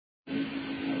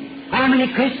How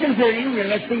many Christians are in here?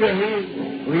 Let's see your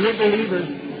hand. Real believers.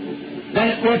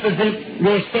 That represents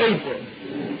your Savior.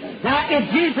 Now, if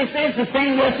Jesus is the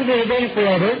same yesterday, today, and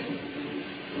forever,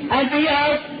 and we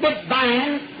are the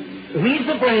vine, He's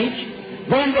the branch,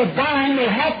 then the vine will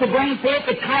have to bring forth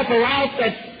the type of life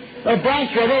that's, a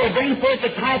branch will bring forth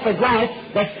the type of life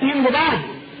that's in the vine.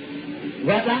 Is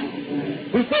that right?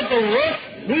 He said, the work,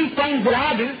 these things that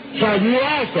I do, shall you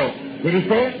also. Did He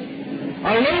say it?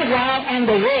 A little while, and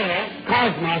the world,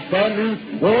 cosmos, that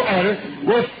means world order,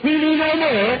 will see me no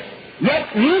more,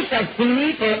 yet you shall see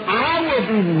me, for I will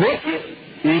be with you,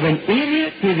 even in you,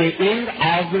 to the end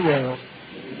of the world.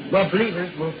 The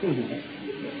believers will see Him.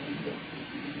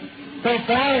 So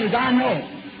far as I know,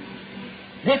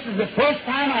 this is the first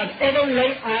time I've ever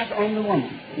laid eyes on the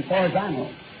woman, as far as I know.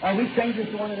 Are we strangers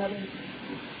to one another?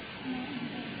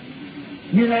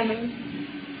 You know me?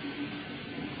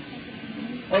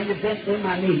 Or you've been in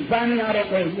my knees. But I mean, I don't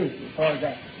know you, as far as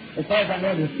that. As far as I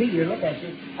know, to see you, look at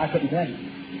you, I couldn't tell you.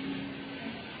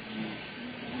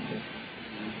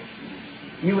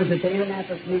 You was at the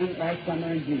Indianapolis meeting last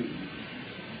summer in June.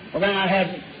 Well, then I have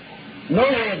no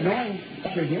way of knowing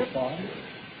what you're here for.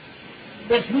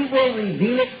 If He will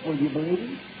reveal it, will you believe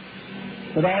Him?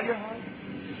 With all your heart?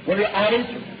 Will your audience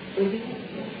believe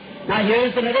Him? Now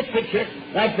here's another picture,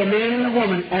 like the man and the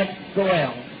woman at the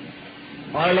well.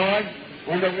 Our Lord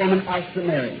and the woman of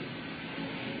Samaria.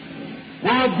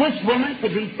 Now this woman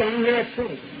could be standing here a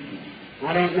Christian.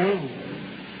 I don't know.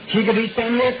 She could be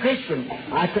standing here a Christian.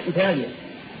 I couldn't tell you.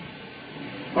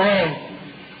 Oh,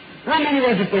 how many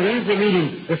was it the Wednesday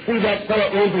meeting to see that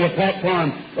fellow went to the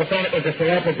platform that thought it was a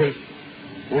celebrity?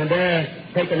 And they're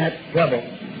taking that trouble.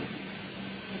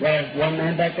 Well, one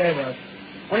man back there was.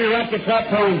 When he left the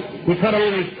platform, he put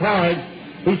on his card.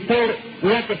 He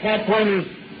left the platform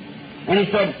and he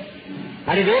said,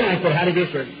 "How do you do?" And I said, "How do you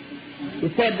do, sir?" He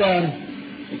said,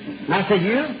 I said,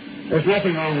 "You? There's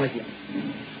nothing wrong with you."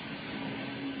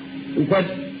 He said,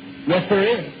 "Yes, there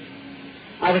is."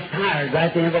 I was tired right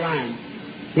at the end of the line.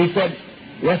 He said,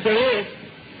 "Yes, there is."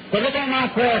 So look at my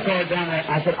prayer card down there.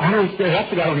 I said, "I don't still have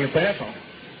to go on your prayer card."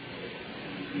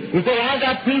 He said, "I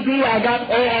got TB, I got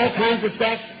all kinds of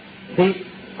stuff." See,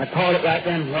 I called it right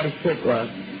then what his trick was.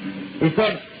 He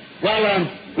said, "Well,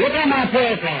 look at my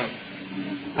prayer card."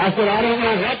 I said, "I don't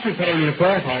know what you put on your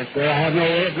prayer card, sir. I have no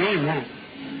way of knowing that.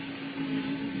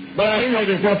 But I do know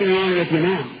there's nothing wrong with you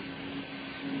now."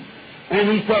 And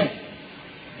he said,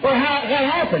 "Well,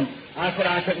 what happened?" I said,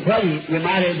 "I couldn't tell you. You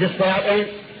might have just got out there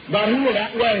about here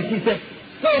that way." She said,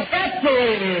 "So that's the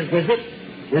way it is it?"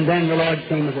 And then the Lord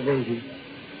came with a vision.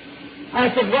 I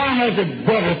said, "Why has the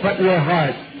devil put in your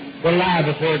heart to lie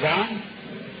before God?"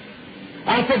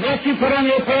 I said, "What you put on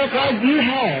your prayer card, you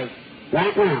have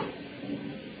right now."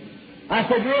 I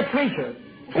said, "You're a preacher.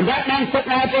 And that man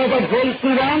sitting out there with a gray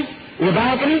suit on in the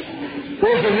balcony,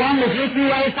 there's the one that with you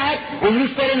last night, and you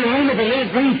sat in the room with a little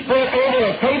green spread over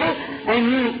a table,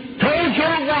 and you told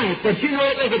your wife that you know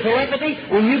it was a telepathy,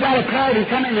 and you got a card and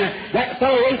come in there. That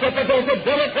fellow wakes up and said,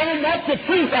 'Brother Graham, that's the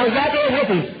truth. I was right there with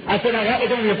him.' I said, 'Now that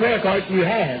was on your prayer card, you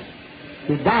have.'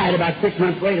 He died about 6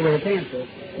 months later with a cancer."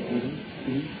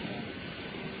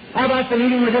 How about the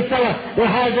meeting with this fellow? They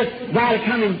hired this guy to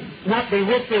come and not be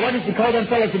rich, or what did you call them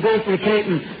fellows to go to the camp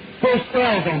and force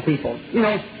spells on people? You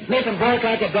know, make them bark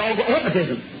like a dog,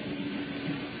 hypnotism.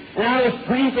 And I was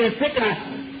praying for the sick, and I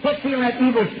kept feeling that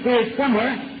evil spirit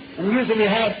somewhere, and usually you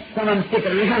have some of them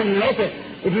sticking around, you know,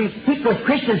 if you keep those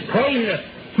Christians praying to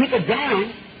keep it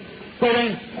down. So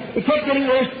then, it kept getting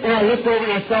worse, and I looked over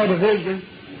and I saw the vision.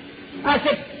 I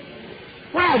said,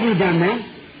 "Why have you done that?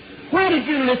 Why did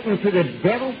you listen to the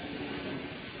devil?"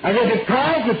 I said,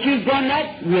 "Because if you've done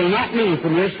that, you'll not move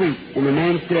from your seat." And the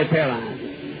man's still paralyzed.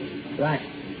 Right.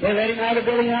 They let him out of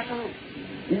the building that night.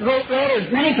 He wrote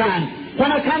letters many times.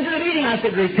 When I come to the meeting, I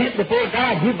said, "Repent before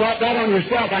God. You brought that on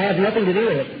yourself. I have nothing to do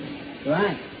with it."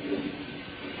 Right.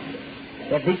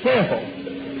 But be careful.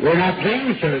 We're not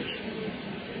playing church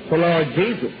for Lord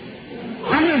Jesus.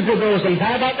 Hundreds of those things.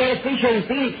 How about that preacher in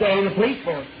Phoenix there on the police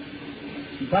force?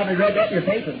 You probably read that in your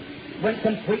paper. Went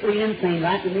completely insane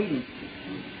right in the meeting.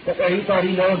 But he thought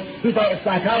he thought it was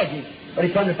psychology. But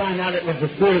he come to find out it was the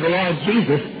Spirit of the Lord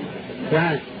Jesus.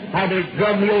 Right. How they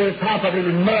drugged me over the top of him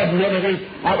in mud and everything.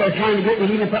 Out there trying to get me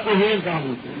to even put my hands on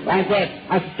him. Like that.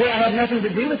 I said, "Sir, I have nothing to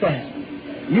do with that.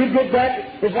 You did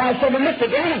that." His wife said, "Well, Mr.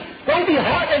 Graham, don't be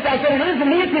heartless." I said, "It isn't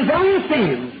me, it's his own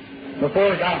sin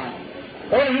before God.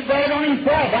 Oh, he brought it on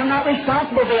himself. I'm not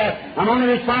responsible for that. I'm only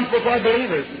responsible for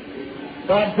believers."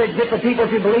 God said, "Get the people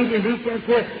to believe in these things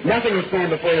here. Nothing will stand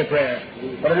before your prayer.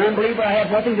 But an unbeliever, I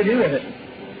have nothing to do with it.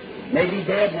 May be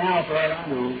dead now for all I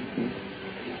know."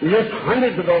 There's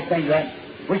hundreds of those things, right?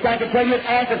 Wish I could tell you in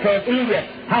Africa, India,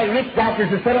 how rich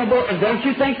doctors are set on board, and don't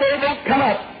you think they won't come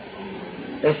up?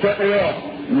 They certainly will.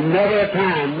 Never a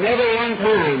time, never one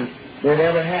time did it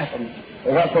ever happen.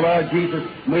 But what the Lord Jesus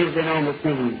moved in on the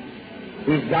scene.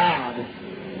 He's God.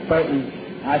 Certain.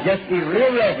 Now just be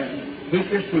real reverent.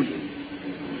 Keep your seat.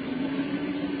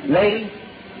 Lady,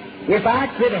 if I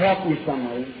could help you some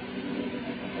way,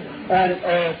 and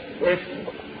if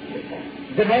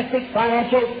domestic,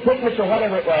 financial, sickness, or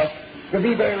whatever it was, to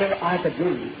be very little I could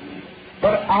do.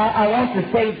 But I want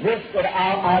to say this, that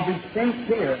I'll be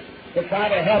sincere to try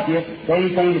to help you to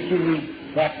anything that you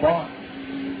need that far.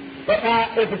 But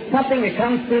now, if it's something that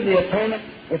comes through the atonement,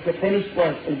 it's a finished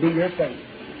work. It'll be your faith.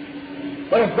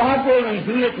 But if God will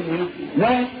reveal to me,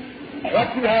 knowing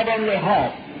what you have on your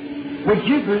heart, would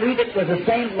you believe it was the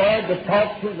same Lord that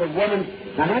talked to the woman?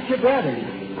 Now, not your brother.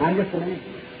 I'm just a man.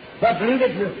 But believe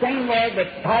it's the same Lord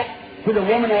that talked to the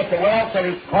woman at the well, so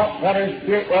he caught what her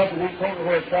spirit was and then told her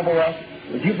where her trouble was.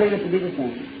 Would you believe it to be the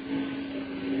same?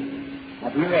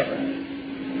 Have you ever?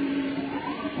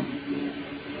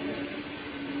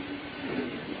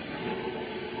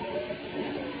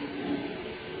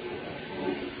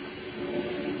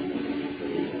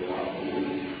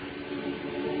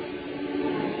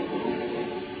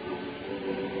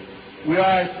 You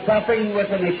are suffering with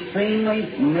an extremely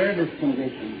nervous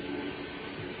condition.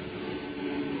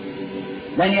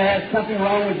 Then you have something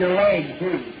wrong with your leg,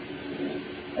 too,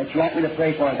 that you want me to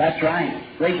pray for. That's right.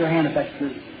 Raise your hand if that's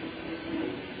true.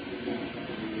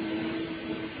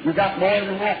 You've got more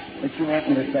than that you want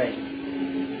me to say.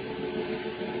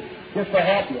 Just to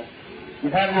help you.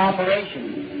 You've had an operation.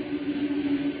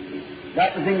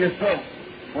 That was in your throat.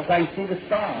 Well, I can see the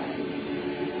scar.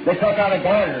 They took out a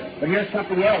garter, but here's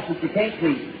something else that you can't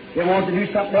see. They want to do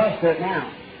something else to it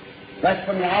now. That's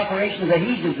from the operation of the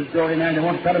adhesions that's going in there, and they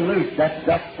want to cut them loose. That's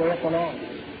for the Lord.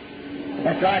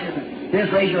 That's right, isn't it?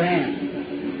 Just raise your hand.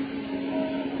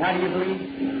 How do you believe?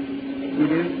 You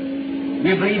do?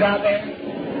 You believe out there?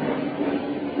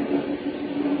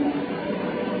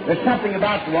 There's something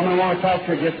about the woman I want to talk to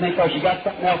her just because she got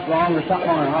something else wrong or something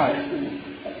on her heart.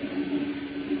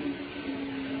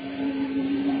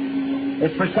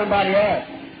 It's for somebody else.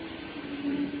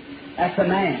 That's a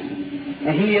man.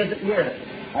 And he isn't here.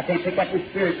 I can't pick up his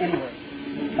spirit anywhere.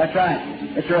 That's right.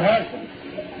 It's your husband.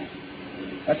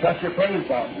 That's what you're praying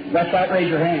for. That's right, raise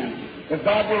your hand. If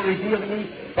God will reveal to me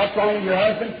what's wrong with your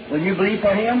husband, will you believe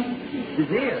for him? He's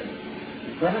here.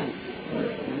 That's right.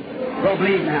 Go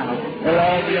believe now. It'll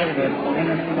all be over with. In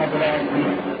the name of the Lord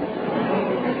Jesus.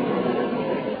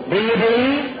 Do you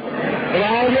believe? With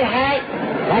all your heart?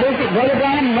 What is it? Brother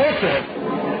Branham? Mercy.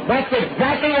 That's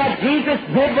exactly what Jesus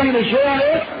did when he was here on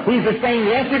earth. He's the same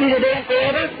yesterday, today, and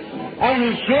forever. And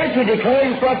he's sure to declare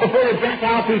himself before the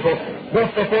Gentile people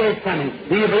just before his coming.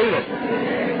 Do you believe it?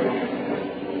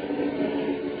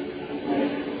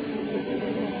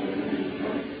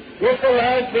 If the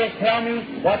Lord will tell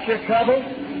me what's your trouble,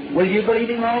 will you believe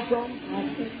him also?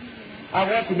 I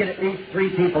want to get at least 3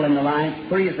 people in the line.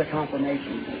 3 is the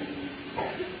confirmation.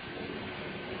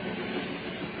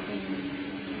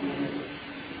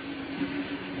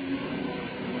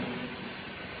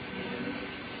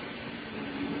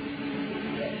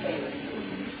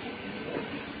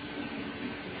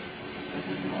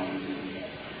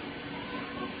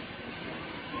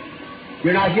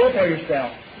 You're not here for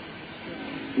yourself.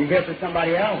 You're here for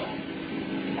somebody else.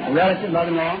 A relative,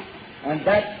 mother-in-law. And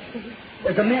that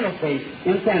is a mental case.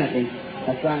 Insanity.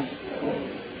 That's right.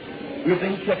 You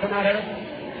believe she'll come out of it?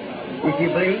 If you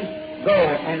believe, go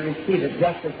and receive it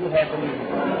just as you have believed.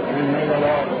 And may the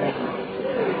Lord bless you.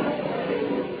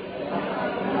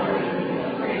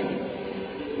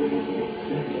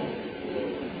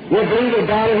 You believe that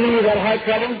God will heal you that heart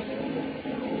trouble?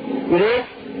 You do?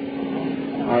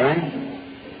 All right.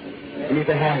 And you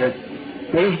can have it.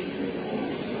 See?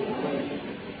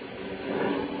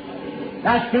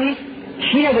 Now see,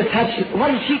 she never touched it.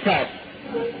 What did she touch?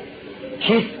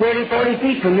 She's 30, 40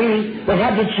 feet from me, but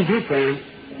what did she do for him?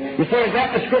 You say, is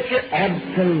that the scripture?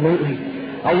 Absolutely.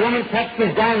 A woman touched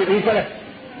his garment, and he said,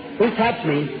 who touched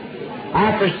me?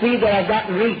 I perceive that I've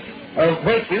gotten reach or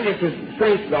breakthrough, this is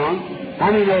strength gone.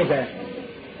 How many know that?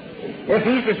 If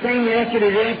he's the same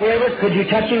yesterday, today, and forever, could you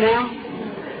touch him now?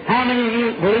 How many of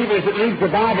you believers that reads the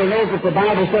Bible knows that the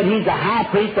Bible said he's a high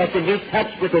priest that can be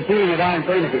touched with the feeling of our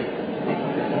infirmity?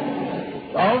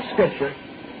 All Scripture.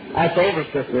 That's over,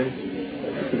 sister.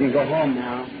 You can go home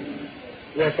now.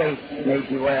 Your faith made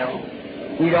you well.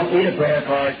 You don't need a prayer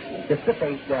card. Just the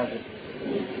faith does it.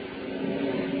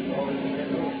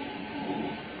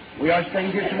 We are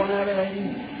strangers to one another,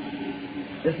 lady.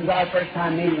 This is our first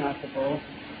time meeting, I suppose.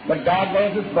 But God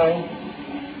loves us both.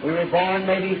 We were born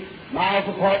maybe miles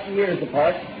apart and years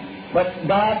apart, but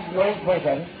God knows both of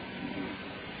us.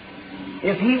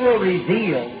 If He will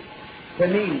reveal to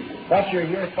me what you're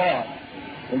here for,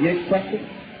 will you accept it?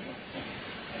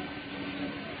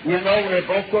 You know, we're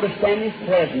both going to stand in His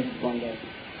presence one day.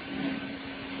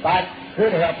 If I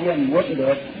could help you and wouldn't do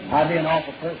it, I'd be an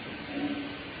awful person.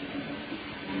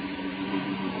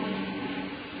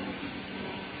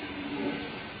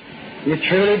 You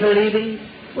truly believe Him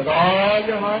with all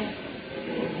your heart?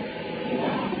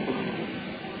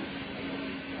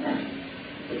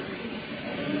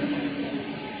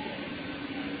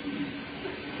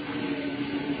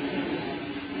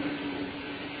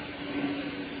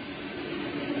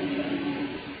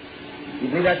 You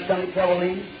believe that's stomach trouble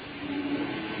in?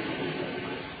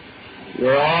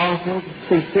 You're all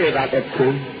sincere about that,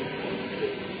 son.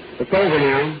 It's over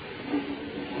now.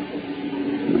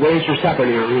 Where's your supper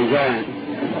now? Enjoy it.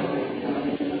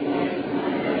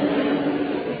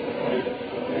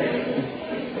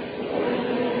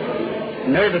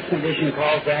 Nervous condition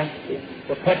calls that.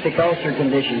 The peptic ulcer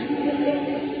condition.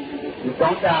 You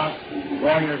don't doubt.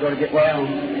 Well, you're going to get well.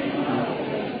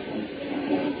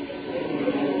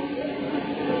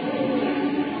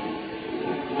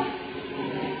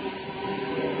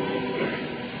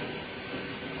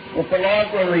 If the Lord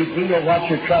will reveal what's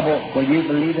your trouble, will you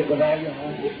believe it with all your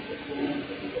heart?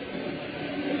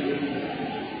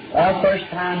 Our first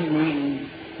time meeting,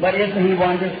 but isn't He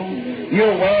wonderful?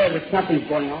 You're aware that something's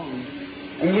going on.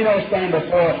 And you know, standing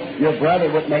before your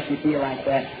brother would make you feel like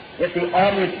that. If the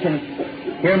audience can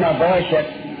hear my voice,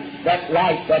 that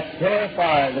light, that pure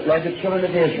fire that led the children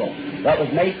of Israel, that was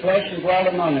made flesh and dwelt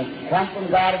among us, come from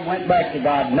God and went back to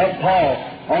God. Met Paul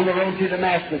on the road to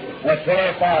Damascus, that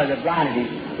pillar of fire that blinded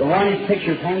him. The one his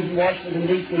pictures hangs in Washington,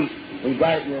 D.C. We've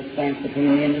got it here, stands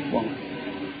between me and this woman.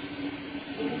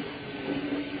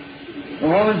 The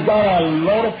woman's got a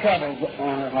load of troubles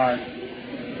on her heart.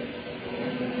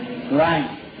 Right.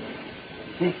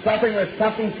 She's suffering with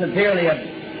something severely of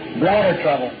bladder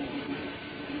trouble.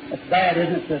 It's bad,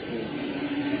 isn't it, sister?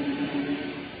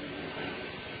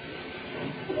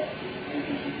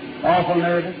 Awful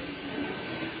nervous.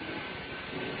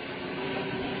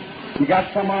 You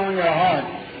got someone on your heart.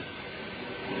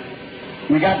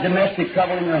 You got domestic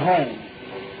trouble in your home.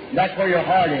 That's where your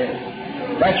heart is.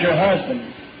 That's your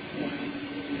husband.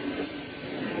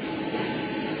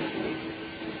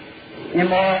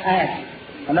 Immoral act.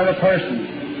 Another person.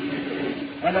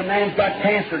 When a man's got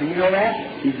cancer, do you know that?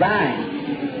 He's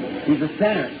dying. He's a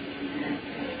sinner.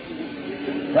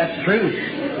 That's truth.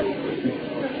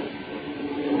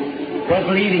 We're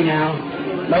believing now.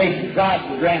 May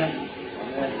God grant it.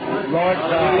 Lord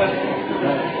God.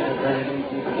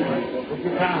 Would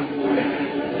you come?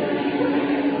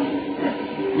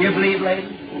 You believe, lady?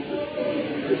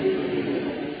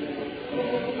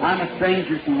 I'm a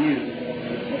stranger to you.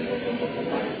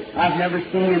 I've never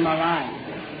seen you in my life.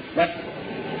 But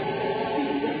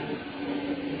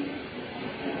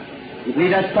you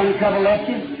believe that some trouble left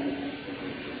you?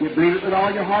 You believe it with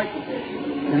all your heart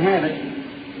and have it.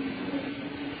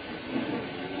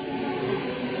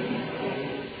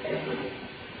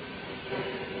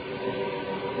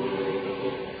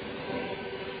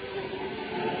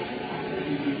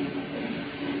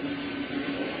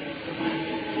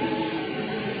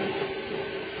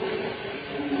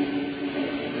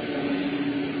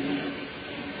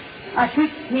 I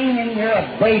keep seeing in here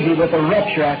a baby with a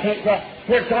rupture. I can't tell.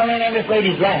 Here, come in this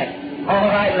lady's lap. All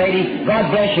right, lady.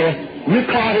 God bless you. You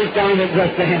caught his down at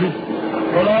just then.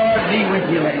 The Lord be with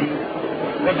you, lady.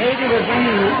 The baby was in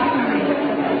you.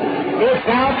 If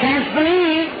thou canst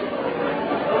believe,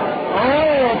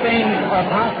 all things are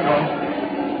possible.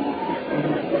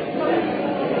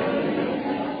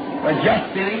 But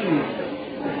just believe.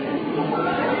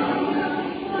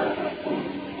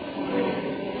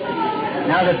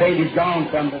 Now the baby's gone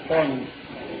from before me.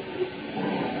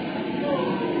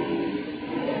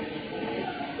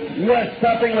 You are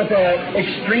suffering with an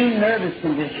extreme nervous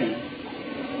condition.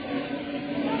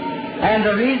 And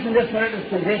the reason this nervous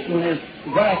condition is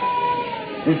thus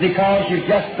is because you've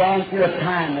just gone through a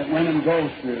time that women go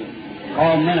through,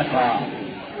 called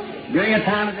menopause. During a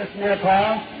time of this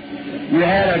menopause, you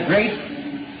had a great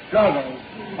struggle,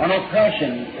 an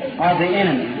oppression of the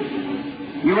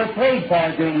enemy. You were prayed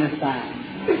for during this time.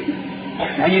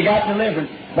 And you got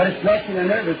deliverance, but it's left in a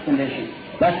nervous condition.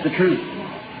 That's the truth.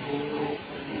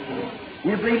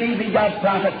 You believe he be God's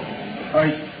prophet or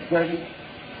his servant?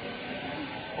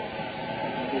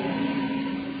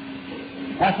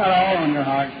 That's not all on your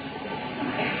heart.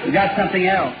 You got something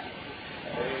else.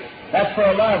 That's for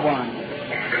a loved one.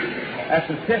 That's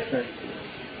a sister.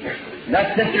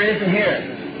 That sister isn't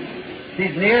here.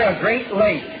 She's near a great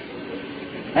lake,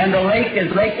 and the lake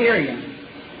is Lake Erie.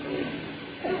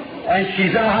 And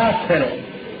she's in a hospital.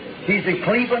 She's in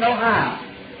Cleveland, Ohio.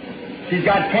 She's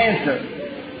got cancer.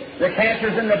 The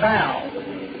cancer's in the bowel.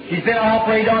 She's been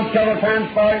operated on several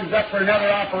times, is up for another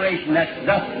operation. That's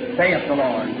thus saith the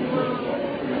Lord.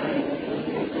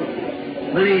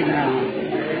 Believe now.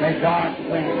 May God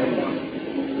bless.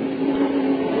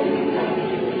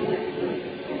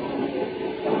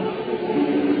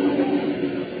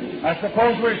 I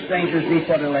suppose we're strangers to each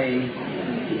other, ladies.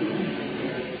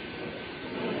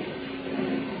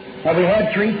 Have we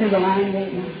had three through the line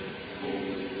right now?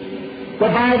 The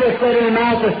Bible said in the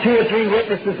mouth of 2 or 3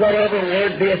 witnesses let every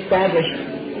word be established.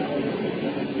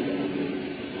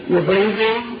 You believe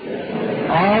now?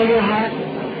 All your heart?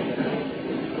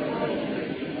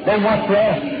 Then what's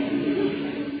left?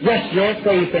 Just your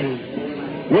faith in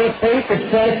Him. Your faith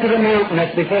that says to the mountain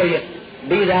that's before you,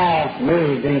 be thou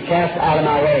moved and cast out of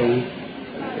my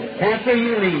way. Cancer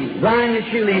you leave, blindness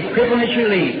you leave, crippleness you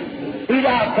leave. Be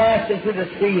thou cast into the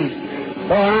sea.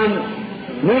 For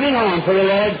I'm moving on for the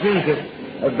Lord Jesus.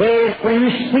 When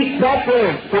you speak that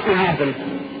word, something happens.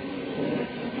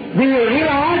 Do you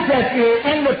realize that you're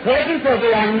in the presence of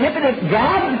the omnipotent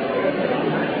God?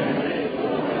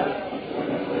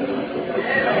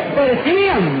 But it's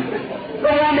Him,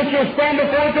 the one that you'll stand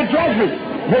before for judgment.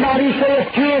 Did not He say,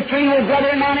 if 2 or 3 will gather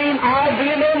in my name, I'll be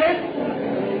in their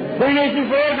midst? When is His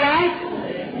word right?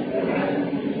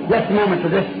 Just a moment for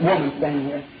this woman standing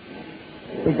here.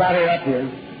 We got her up here.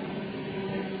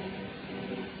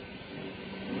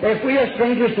 If we are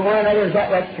strangers to one another, is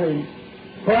that right true?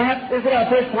 Perhaps this is our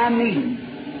first time meeting.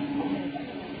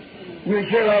 You were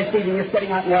here last evening, you're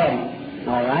sitting out wedding.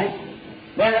 All right?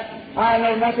 Then I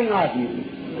know nothing of you.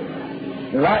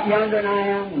 You're a lot younger than I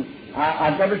am, and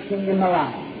I've never seen you in my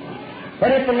life.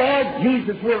 But if the Lord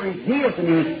Jesus will reveal to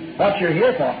me what you're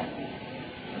here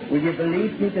for, will you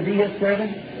believe me to be His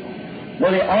servant?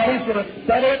 Will the audience will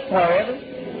study it forever?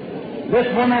 This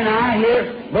woman and I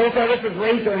here, both of us have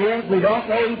raised our hands. We don't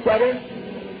know each other.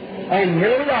 And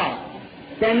here we are,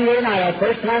 standing here tonight, our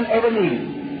first time ever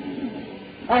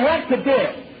meeting. I want to do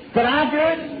it. Could I do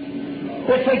it?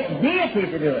 It takes deity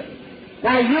to do it.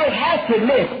 Now, you'll have to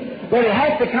admit that it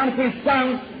has to come through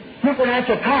some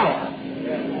supernatural power.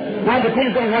 Now, it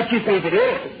depends on what you think it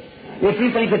is. If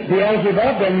you think it's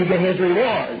Beelzebub, then you get his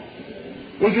reward.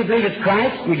 If you believe it's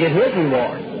Christ, you get His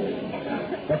reward.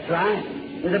 That's right.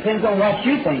 It depends on what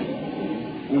you think.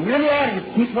 And you're in the audience,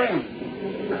 keep praying.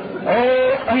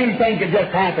 Oh, anything could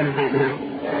just happen right now.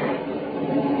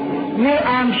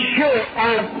 I'm sure,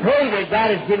 I pray that God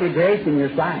has given you grace in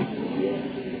your sight.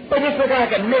 But it just looks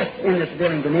like a mist in this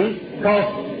building to me, because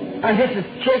I'm just as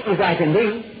shaky as I can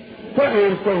be. Certainly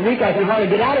I'm so weak I can hardly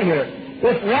get out of here.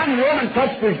 If one woman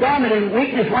touched His garment and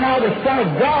weakness went out of the Son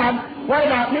of God, what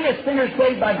about me, a sinner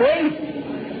saved by grace?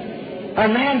 A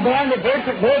man born the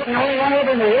virgin birth and only one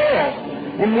ever in the world.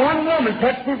 And one woman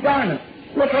touched His garment.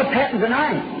 Look what's happened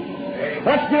tonight.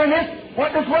 What's doing this?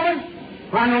 What, this woman?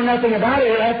 I know nothing about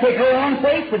it. I take her own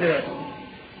faith to do it.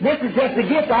 This is just a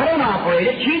gift. I don't operate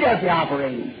it. She does the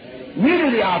operating. You do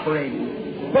the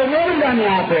operating. The woman done the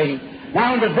operating.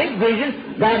 Now, in the big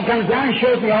vision, God comes down and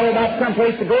shows me all about some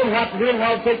place to go and what to do and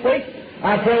what will take place.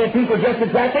 I tell the people just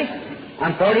exactly.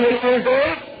 I'm 48 years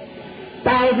old.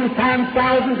 Thousands times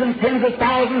thousands and tens of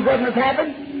thousands of them have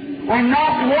happened. And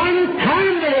not one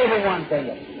time did everyone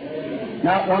fail.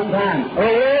 Not one time.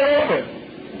 Over.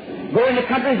 Go in the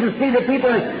countries and see the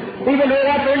people, even know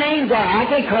what their names are. I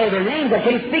can't call their names. I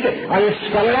can't speak it. I just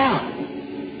spell it out.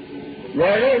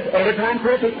 There it is. Every time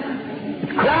perfect.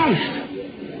 It's Christ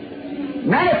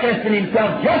manifesting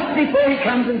Himself just before He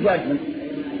comes in judgment.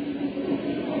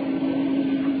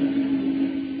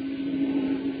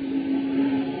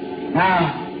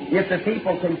 Now, if the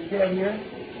people can still hear,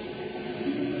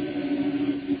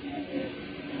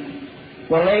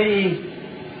 the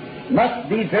lady must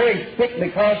be very sick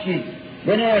because she's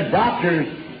been in a doctor's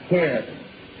care.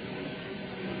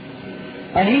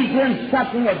 And he's doing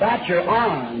something about your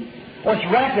arm, or it's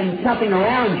wrapping something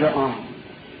around your arm.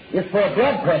 It's for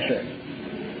blood pressure.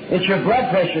 It's your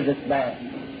blood pressure that's bad.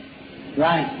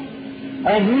 Right.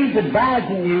 And he's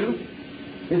advising you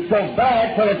it's so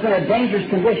bad till it's in a dangerous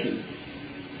condition.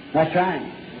 That's right.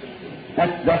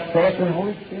 That's saith the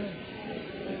Holy Spirit.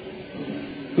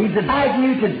 He's advising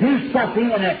you to do something,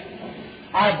 and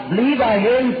I believe I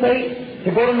hear Him say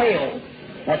to go to Mayo.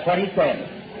 That's what He said.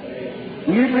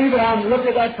 Do you believe that I'm looking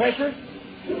at that pressure?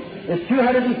 It's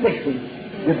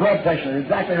 260, your blood pressure.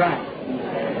 Exactly right.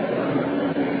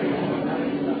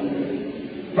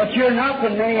 But you're not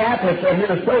from Minneapolis or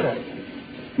Minnesota.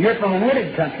 You're from a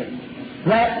wooded country,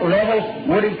 flat, level,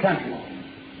 wooded country.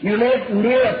 You live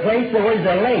near a place where there's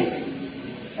a lake,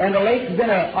 and the lake's been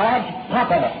a large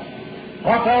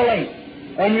Papa Lake.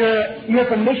 And you're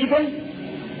from Michigan,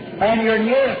 and you're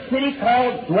near a city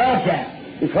called Dwelljack.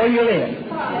 It's where you live.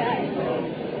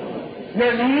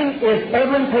 Your name is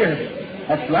Evelyn Pierce.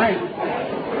 That's right.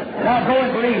 Now go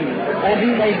and believe and be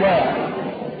made well.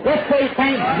 Let's say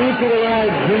thanks be to the Lord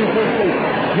Jesus and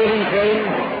give Him praise.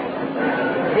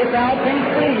 If all things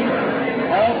please,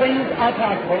 all things are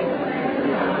possible.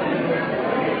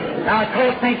 Now, of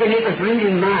course, thinking it was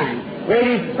reading mine.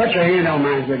 Ladies, put your hand on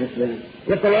mine here just a minute.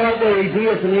 If the Lord will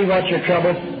reveal to me what's your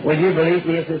trouble, will you believe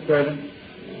me as His servant?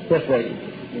 Just wait.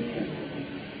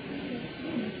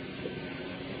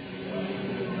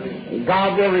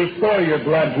 God will restore your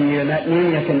blood to you, and that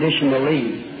anemia condition will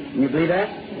leave. Can you believe that?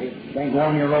 Then go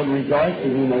on your road and rejoice,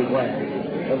 and you may well.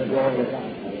 For the glory of God.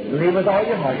 Believe with all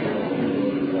your heart.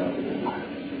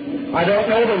 I don't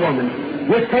know the woman.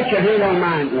 Just put your hand on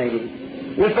mine, lady.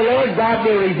 If the Lord God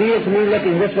will reveal to me,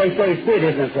 looking this way, so His Spirit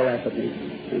isn't telepathy.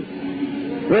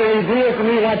 Will reveal to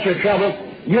me what's your trouble.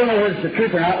 You'll know whether it's the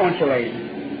truth or not, won't you, lady?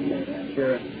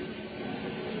 Sure.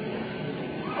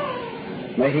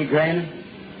 May He grant it.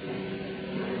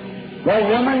 The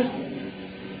woman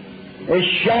is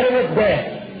shadowed with death.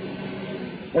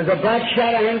 There's a black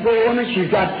shadow hanging over the woman.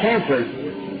 She's got cancer.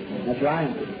 That's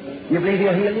right. You believe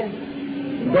He'll heal you?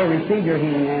 Go receive your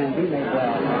healing and be made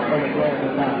well for the glory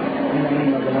of God in the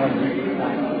name of the Lord Jesus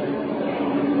Christ.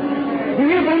 Do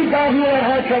you believe God healed that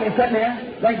heart trouble sitting there?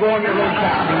 Then go on your road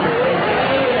shopping.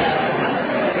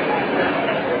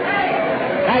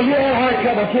 Now you have heart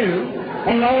trouble too,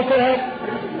 and you also have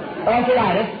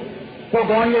arthritis. So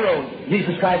go on your road.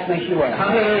 Jesus Christ makes you well.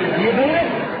 Hallelujah. Do you believe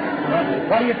it?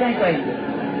 What do you think, ladies?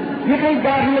 You think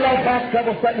God healed that back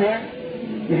trouble sitting there?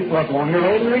 Well, go on your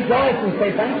road and rejoice and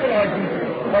say, thank you, Lord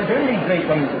Jesus, for doing these great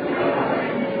things.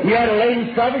 You had a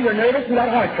lady's trouble, you're nervous, you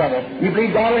got heart trouble. You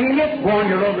believe God will heal you? Go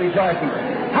on your road rejoicing.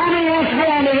 How many wants to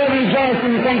go on the road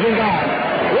rejoicing and thanking God?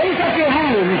 Raise up your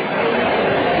hands.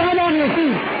 Stand on your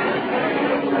feet.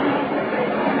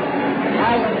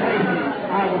 I will praise you.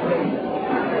 I will praise you.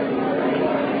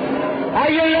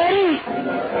 Are you ready?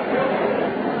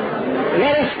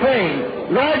 Let us pray.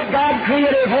 Lord God,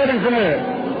 creator of heavens and earth,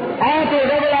 author of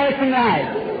everlasting life,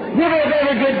 giver of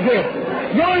every good gift,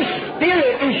 your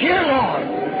Spirit is here, Lord.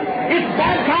 It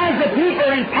baptizes the people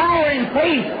in power and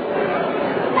faith.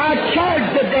 I charge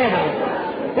the devil.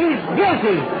 He's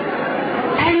guilty.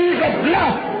 And he's a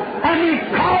bluff. And we've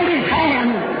called his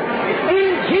hand. In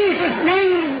Jesus'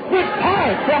 name,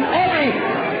 depart from every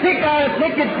sick or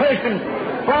afflicted person.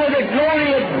 For the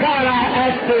glory of God I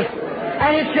ask this.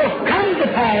 And it shall come to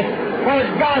pass, for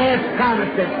God has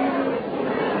promised it.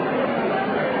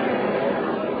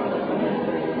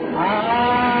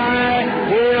 I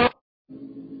will.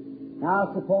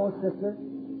 Now suppose, sister,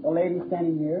 the lady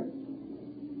standing here,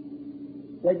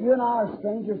 that you and I are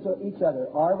strangers to each other,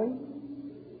 are we?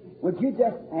 Would you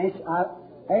just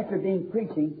after being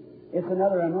preaching, it's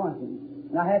another anointing,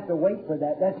 and I have to wait for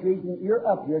that. That's the reason you're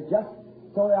up here, just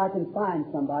so that I can find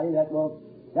somebody that will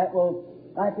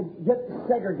I could get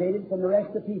segregated from the rest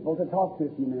of the people to talk to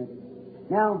a few minutes.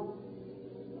 Now,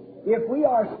 if we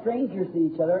are strangers to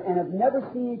each other and have never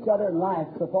seen each other in life,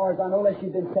 so far as I know, unless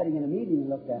you've been sitting in a meeting and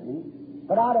looked at me,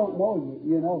 but I don't know you,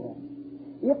 you know that.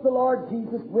 If the Lord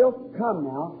Jesus will come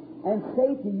now and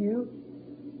say to you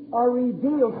or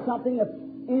reveal something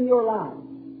in your life,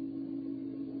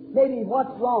 maybe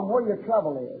what's wrong, where your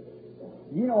trouble is.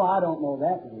 You know I don't know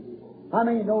that. How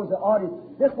many knows the audience?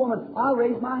 This woman, I'll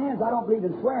raise my hands. I don't believe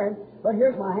in swearing, but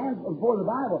here's my hands before the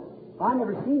Bible. I've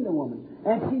never seen the woman,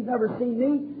 and she's never seen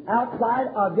me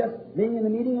outside of just being in the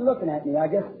meeting and looking at me. I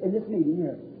guess in this meeting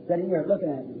here, sitting here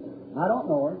looking at me. I don't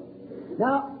know her.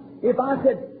 Now, if I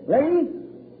said, lady,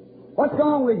 what's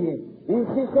wrong with you? And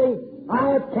she'd say,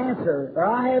 I have cancer, or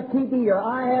I have TB, or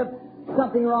I have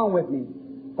something wrong with me.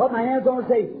 Put my hands on her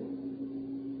and say,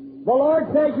 the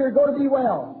Lord says you're going to be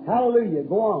well. Hallelujah.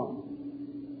 Go on.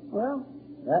 Well,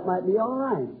 that might be all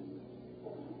right.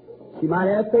 She might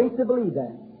have faith to believe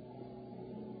that.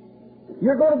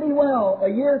 You're going to be well. A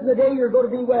year from the day you're going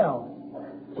to be well.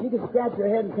 She could scratch her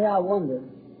head and say, I wonder.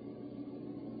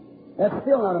 That's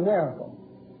still not a miracle.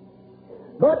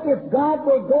 But if God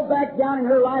will go back down in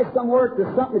her life somewhere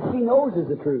to something that she knows is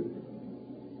the truth,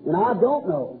 and I don't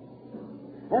know,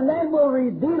 and then we'll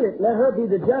reveal it, let her be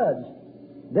the judge,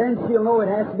 then she'll know it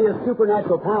has to be a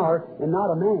supernatural power and not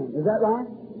a man. Is that right?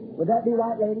 Would that be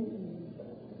right, lady?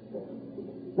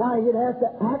 Now, he'd have to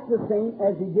act the same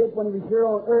as he did when he was here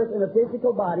on earth in a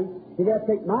physical body. He'd have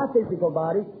to take my physical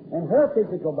body and her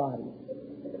physical body.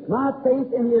 My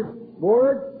faith in His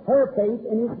Word, her faith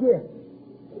in His gift.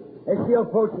 As she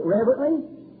approaches it reverently,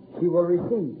 she will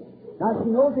receive. Now,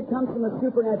 she knows it comes from a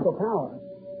supernatural power.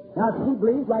 Now, if she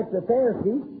believes like the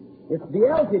Pharisees, it's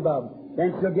Beelzebub,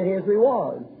 then she'll get his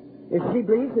reward. If she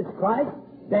believes it's Christ,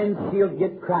 then she'll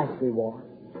get Christ's reward.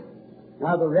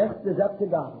 Now, the rest is up to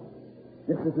God.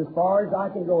 This is as far as I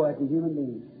can go as a human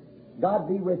being. God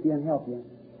be with you and help you.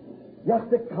 Just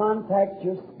to contact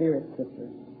your spirit, sister.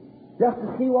 Just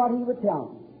to see what He would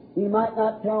tell me. He might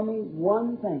not tell me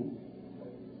one thing.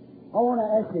 I want to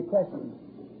ask you a question.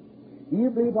 Do you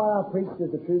believe what I preached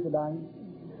is the truth about Him?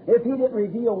 If He didn't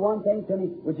reveal one thing to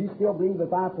me, would you still believe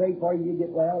if I prayed for you, you get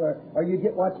well? Or you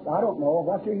get what, I don't know,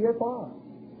 what you're here for.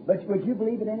 But would you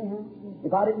believe it anyhow?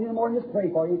 If I didn't do more than just pray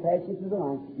for you, pass you through the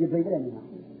line, you'd believe it anyhow.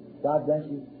 God bless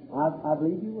you. I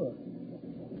believe you would.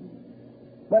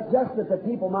 But just that the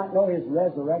people might know His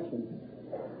resurrection,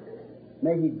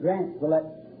 may He grant to let,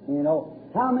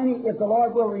 how many, if the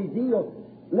Lord will reveal,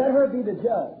 let her be the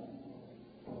judge.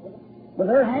 With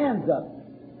her hands up.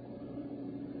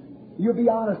 You'll be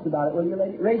honest about it, will you,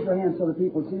 lady? Raise your hands so the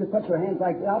people see. Just put your hands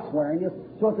like that, swearing, just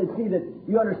so that they see that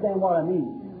you understand what I mean.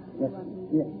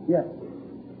 Yes. Yes.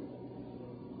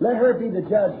 Let her be the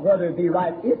judge whether it be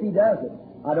right. If He does it,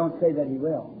 I don't say that He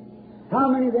will. How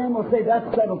many of them will say,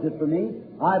 that settles it for me?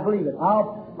 I believe it.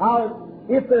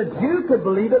 If the Jew could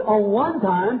believe it on one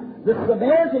time, the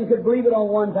Samaritan could believe it on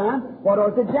one time, what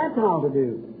ought the Gentile to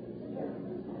do?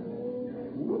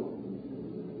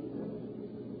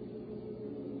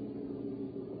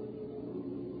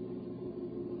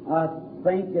 I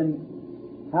think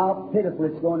and how pitiful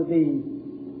it's going to be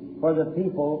for the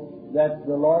people that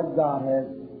the Lord God has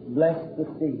blessed to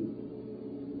see.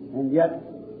 And yet,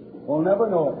 we'll never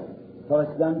know it till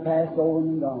it's done passed over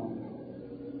and gone.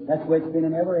 That's the way it's been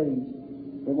in every age.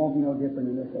 It won't be no different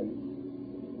in this age.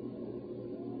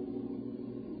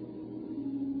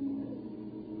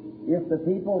 If the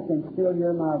people can still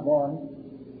hear my voice,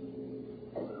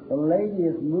 the lady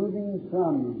is moving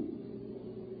from me.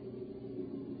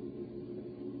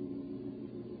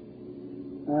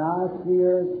 And I see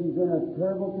her, she's in a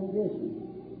terrible condition.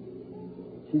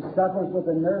 She suffers with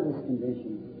a nervous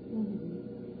condition.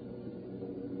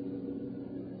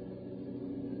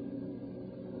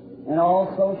 And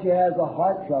also she has a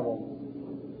heart trouble.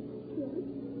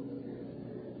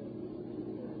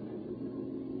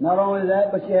 Not only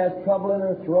that, but she has trouble in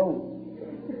her throat.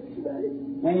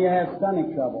 And you have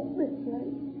stomach trouble.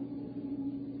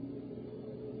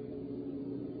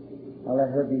 I'll let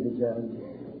her be the judge.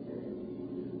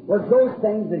 Was those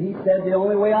things that he said, the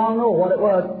only way I'll know what it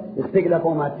was is pick it up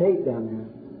on my tape down there.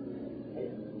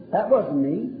 That wasn't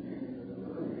me.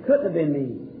 Couldn't have been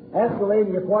me. Ask the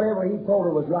lady if whatever he told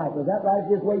her was right. Was that right?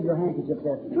 Just wave your handkerchief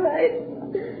there. Right.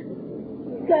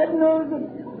 God knows it's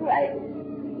right.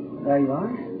 There you are.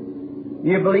 Do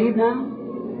you believe now?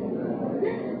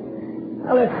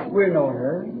 Now we're no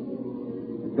hurry.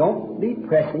 Don't be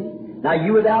pressing. Now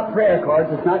you without prayer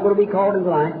cards, it's not going to be called in the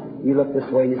line. You look this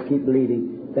way and just keep believing.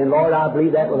 Then, Lord, I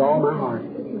believe that with all my heart.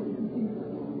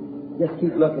 Just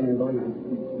keep looking and believing.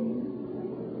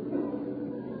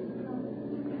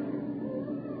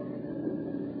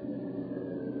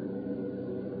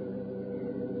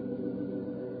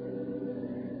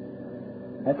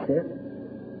 That's it.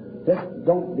 Just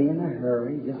don't be in a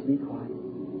hurry. Just be quiet.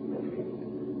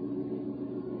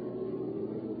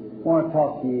 I want to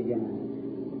talk to you again.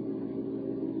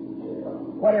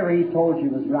 Whatever he told you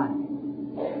was right.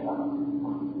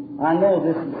 I know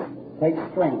this takes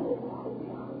strength,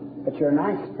 but you're a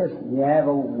nice person. You have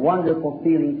a wonderful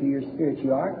feeling to your spirit.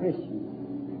 You are a Christian.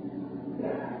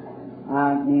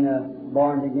 I mean a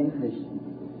born-again Christian.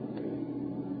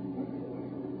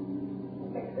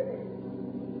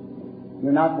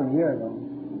 You're not from here, though.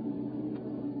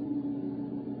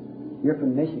 You're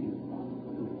from Michigan.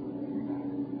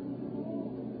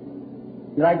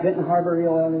 You like Benton Harbor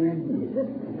real well,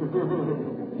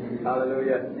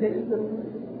 Hallelujah.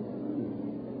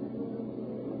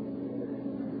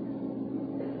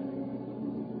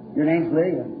 Your name's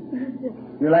Lydia.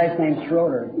 Your last name's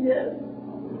Schroeder. Yes.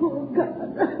 Oh, God.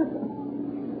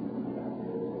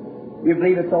 You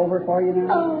believe it's over for you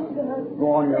now? Oh, God.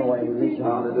 Go on your way. Reach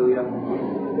out. Hallelujah.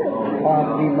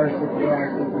 Father, be merciful to our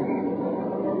sister.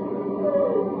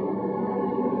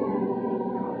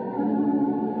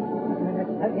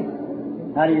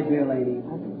 How do you do, lady?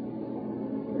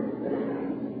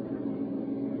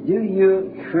 Do you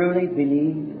truly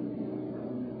believe?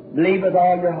 Believe with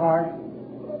all your heart?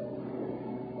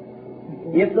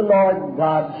 If the Lord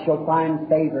God shall find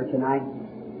favor tonight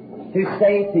to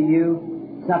say to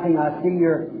you something, I see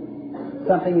you're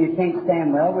something you can't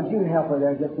stand well. Would you help her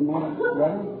there just a moment,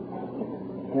 brother?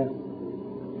 Yes.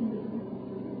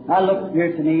 Now look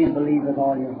here to me and believe with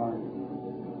all your heart.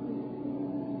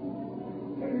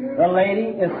 The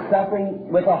lady is suffering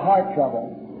with a heart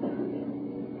trouble.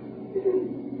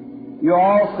 You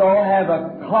also have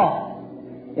a cough.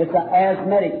 It's an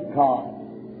asthmatic cough.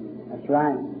 That's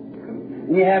right.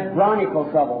 And you have bronchial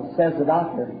trouble, says the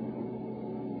doctor.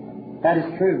 That is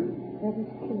true. That is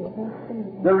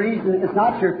true. The reason, it's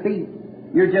not your feet.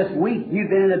 You're just weak. You've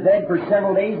been in the bed for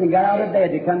several days and got out of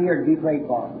bed to come here to be prayed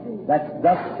for. That's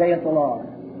thus saith the Lord.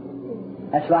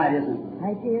 That's right, isn't it?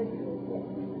 I did.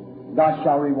 God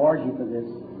shall reward you for this.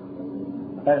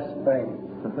 Let us pray.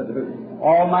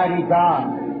 Almighty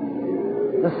God,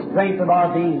 the strength of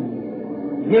our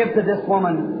being, give to this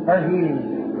woman her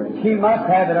healing. She must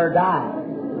have it or die.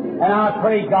 And I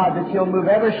pray, God, that you'll move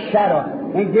every shadow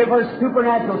and give her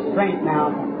supernatural strength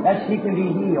now that she can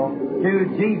be healed.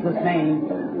 Through Jesus' name,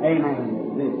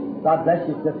 amen. God bless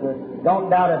you, sister. Don't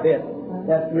doubt a bit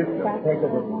that you take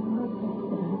of it.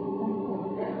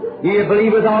 Do you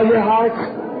believe with all your hearts?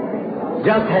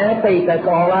 Just have faith. That's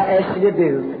all I ask you to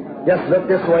do. Just look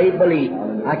this way, believe.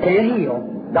 I can't heal.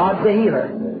 God's the healer.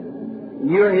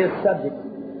 You're His subject.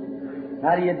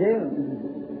 How do you do?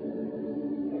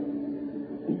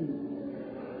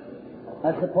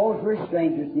 I suppose we're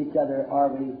strangers to each other, are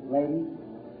we, ladies?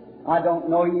 I don't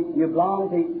know you. You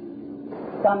belong to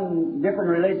some different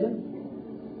religion.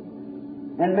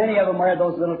 And many of them wear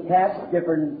those little caps,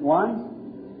 different ones.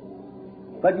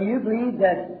 But do you believe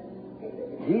that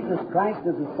Jesus Christ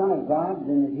is the Son of God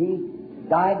and that He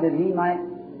died that He might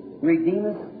redeem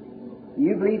us? Do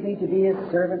you believe me to be His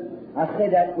servant? I say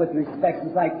that with respect.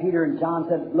 It's like Peter and John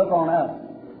said, look on us.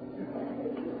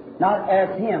 Not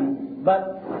as Him,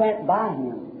 but sent by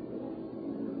Him.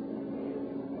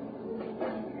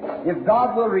 If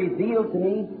God will reveal to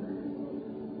me,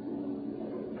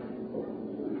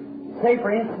 say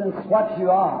for instance what you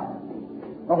are,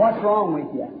 or what's wrong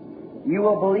with you, you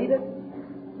will believe it?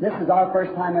 This is our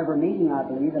first time ever meeting, I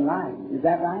believe, in life. Is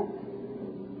that right?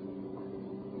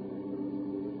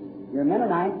 You're a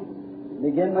Mennonite, to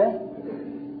begin with.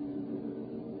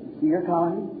 See your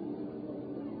colony.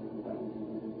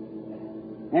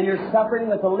 And you're suffering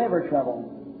with a liver trouble.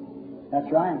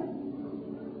 That's right.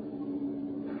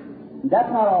 That's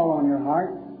not all on your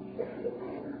heart.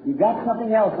 You've got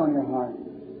something else on your heart.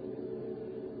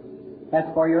 That's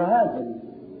for your husband.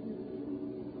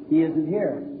 He isn't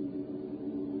here.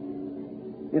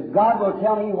 If God will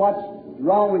tell me what's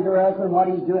wrong with your husband, what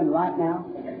he's doing right now,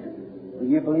 will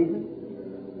you believe me?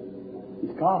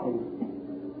 He's coughing.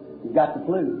 He's got the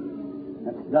flu.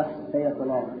 That's thus saith the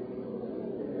Lord.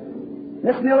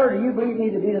 Miss Miller, do you believe me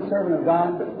to be the servant of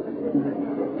God?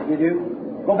 You do?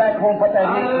 Go back home, put that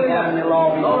hand down, and it'll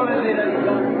all be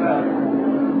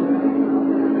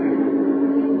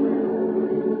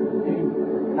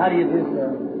How do you do, sir?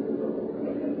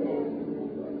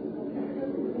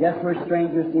 Yes, we're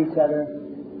strangers to each other.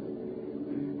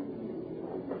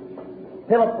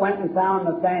 Philip went and found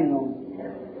Nathanael.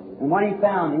 And when he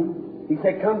found him, he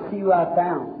said, come see who I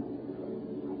found.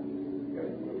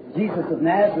 Jesus of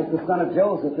Nazareth, the son of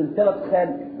Joseph. And Philip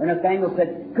said, or Nathanael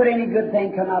said, could any good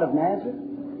thing come out of Nazareth?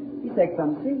 He said,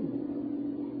 come see.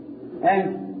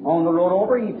 And on the road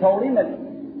over, he told him that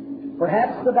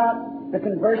perhaps about the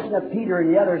conversion of Peter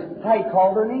and the others, how he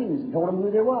called their names and told them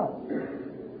who there was.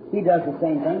 He does the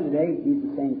same thing today. He's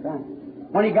the same Christ.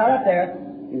 When he got up there,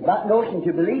 he was not notion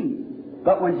to believe.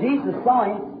 But when Jesus saw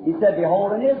him, he said,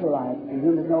 behold an Israelite in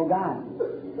whom is no guile.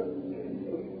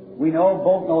 We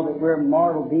both know that we're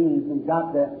mortal beings and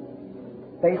got to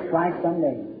face Christ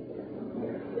someday.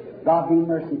 God be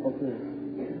merciful to us.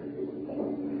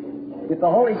 If the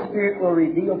Holy Spirit will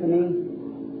reveal to me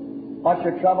what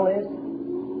your trouble is,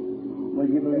 will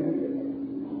you believe it?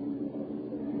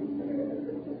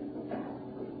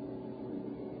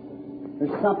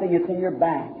 There's something that's in your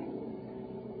back.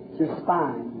 It's your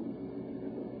spine.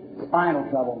 Spinal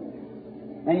trouble.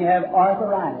 And you have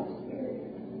arthritis.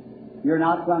 You're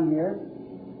not from here.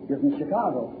 You're from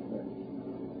Chicago.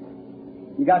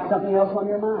 You got something else on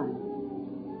your mind.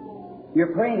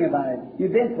 You're praying about it.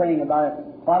 You've been praying about it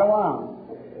quite a while.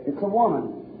 It's a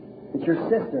woman. It's your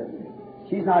sister.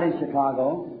 She's not in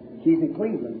Chicago. She's in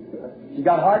Cleveland. She's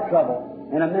got heart trouble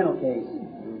and a mental case.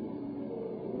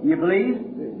 You believe?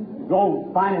 Go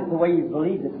find it the way you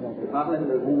believed it.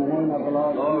 Hallelujah. In the name of the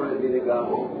Lord. Glory be to God.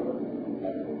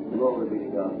 Glory be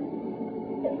to God.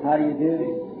 How do you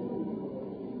do?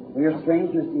 We're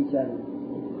strangers to each other.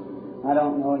 I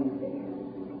don't know you.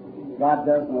 God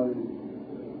does know you.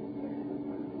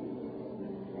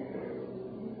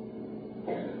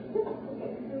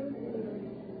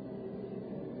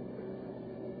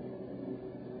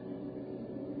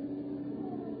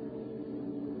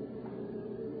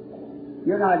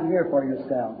 You're not here for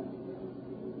yourself.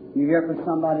 You're here for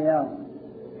somebody else.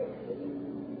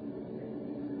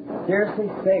 Seriously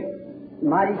sick,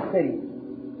 mighty city,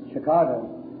 Chicago.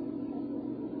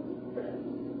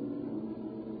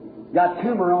 Got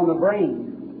tumor on the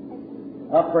brain,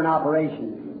 up for an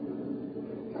operation.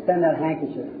 Send that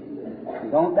handkerchief.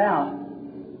 Don't doubt.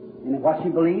 And if what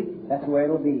you believe, that's the way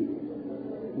it'll be.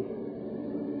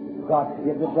 God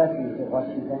give the blessings of what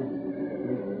she's done.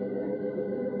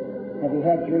 Have you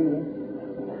had dreams?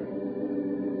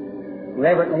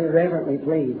 Reverently,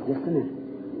 please, just a minute.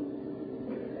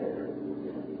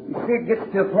 You see, it gets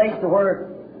to a place to where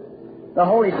the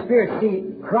Holy Spirit,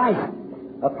 see, Christ,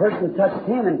 a person touched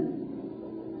Him, and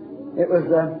it was,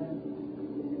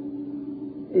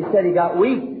 he said he got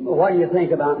weak. Well, what do you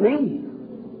think about me?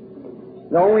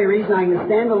 The only reason I can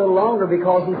stand a little longer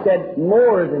because He said,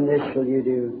 more than this shall you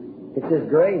do. It's His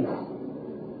grace.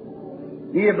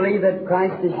 Do you believe that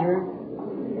Christ is here?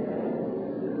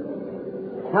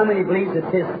 How many believes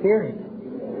it's His Spirit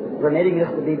permitting this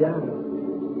to be done?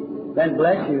 Then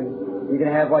bless you. You can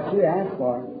have what you ask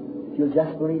for if you'll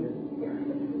just believe it.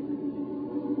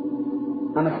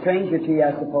 I'm a stranger to you,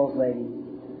 I suppose, lady.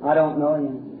 I don't know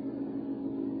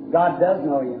you. God does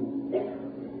know you.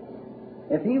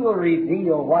 If He will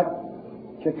reveal what's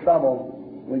your trouble,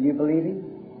 will you believe Him?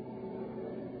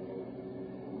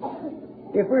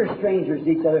 If we're strangers to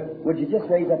each other, would you just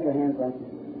raise up your hands like this?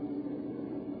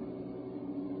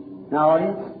 Now,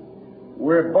 audience,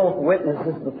 we're both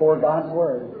witnesses before God's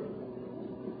Word.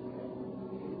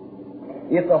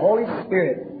 If the Holy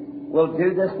Spirit will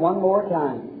do this one more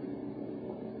time,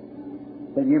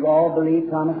 will you all believe,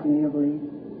 promise, and you'll believe?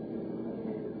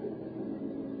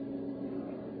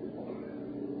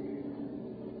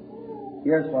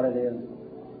 Here's what it is.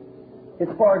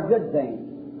 It's for a good thing.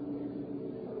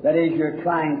 That is, you're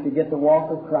trying to get the walk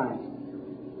of Christ.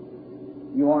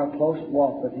 You want a close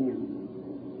walk with Him.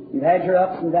 You've had your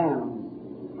ups and downs,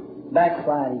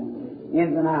 backsliding,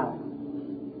 ins and outs.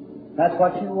 That's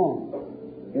what you want,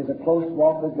 is a close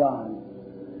walk with God.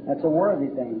 That's a worthy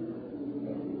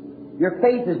thing. Your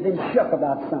faith has been shook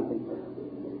about something.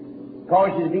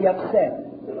 Caused you to be upset.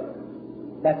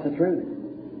 That's the truth.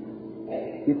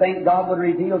 You think God would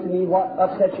reveal to me what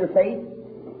upsets your faith?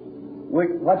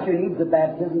 What you need is the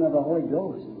baptism of the Holy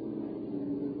Ghost.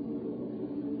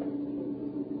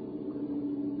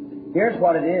 Here's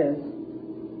what it is.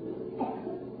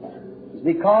 It's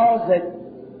because that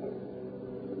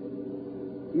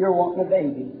you're wanting a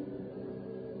baby.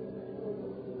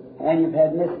 And you've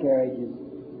had miscarriages.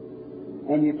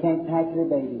 And you can't pack your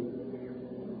baby.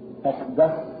 That's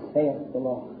thus saith the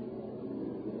Lord.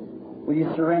 Will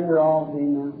you surrender all to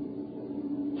Him now?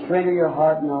 Surrender your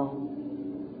heart now.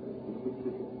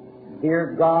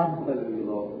 Dear God,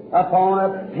 upon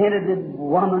a penitent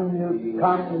woman who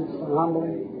comes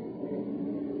humbly,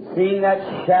 seeing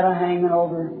that shadow hanging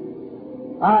over her,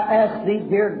 I ask Thee,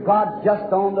 dear God,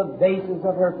 just on the basis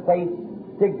of her faith,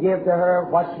 to give to her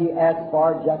what she asked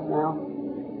for just now.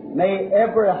 May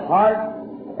every heart,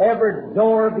 every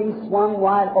door be swung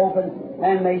wide open,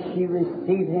 and may she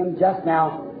receive Him just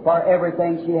now for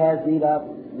everything she has need of.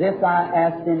 This I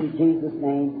ask in Jesus'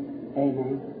 name.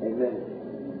 Amen. Amen.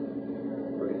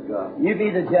 Praise God. You be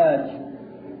the judge.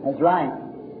 That's right.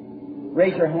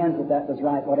 Raise your hands if that was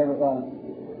right, whatever it was.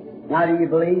 Now do you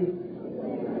believe?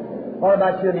 What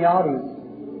about you in the audience?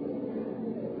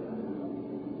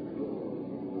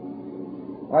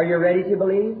 Are you ready to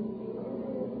believe?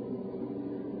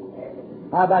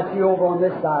 How about you over on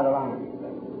this side of the line?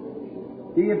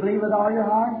 Do you believe with all your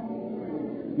heart?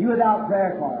 You without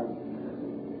prayer cards.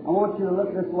 I want you to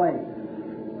look this way.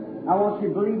 I want you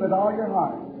to believe with all your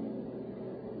heart.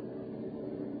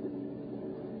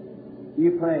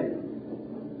 You pray.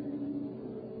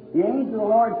 The angel of the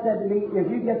Lord said to me, if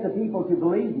you get the people to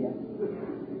believe you,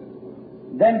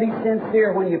 then be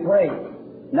sincere when you pray.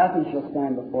 Nothing shall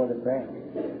stand before the prayer.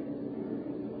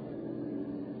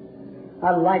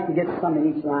 I'd like to get some in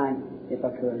each line, if I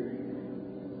could.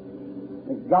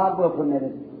 If God will permit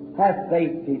it. Have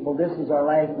faith, people. This is our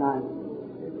last night.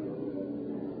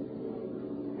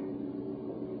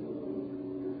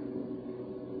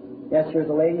 Yes, there's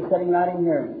a lady sitting right in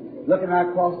here, looking right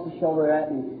across the shoulder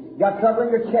at me. Got trouble in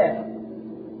your chest.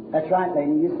 That's right,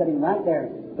 lady. You're sitting right there.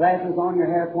 Glasses on, your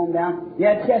hair combed down. You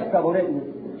had chest trouble, didn't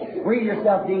you? Breathe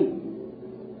yourself deep.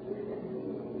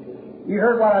 You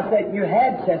heard what I said. You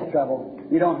had chest trouble.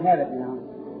 You don't have it now.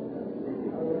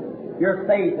 Your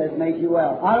faith has made you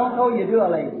well. I don't know you, do I,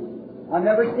 lady? I've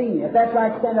never seen you. If that's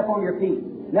right, stand up on your feet.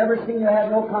 Never seen you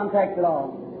have no contact at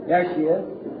all. There she is.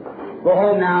 Go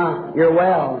home now. You're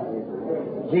well.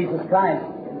 Jesus Christ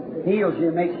heals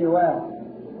you, makes you well.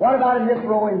 What about in this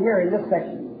row in here, in this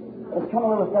section? Let's come a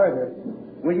little further.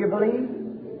 Will you believe?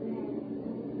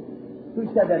 Who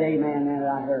said that amen man that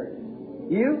I heard?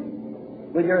 You?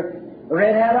 With your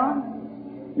red hat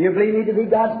on? You believe me to be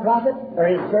God's prophet or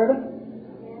His servant?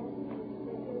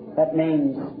 That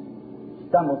name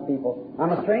stumbles people.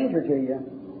 I'm a stranger to you.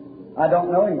 I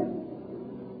don't know you.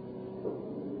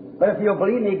 But if you'll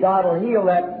believe me, God will heal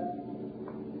that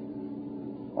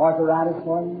arthritis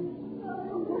for you.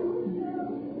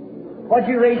 What'd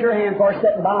you raise your hand for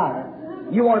sitting by?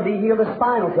 You want to be healed of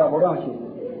spinal trouble, don't you?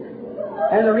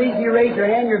 And the reason you raise your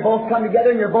hand, you're both come together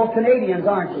and you're both Canadians,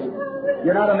 aren't you?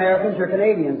 You're not Americans, you're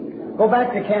Canadians. Go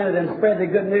back to Canada and spread the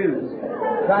good news.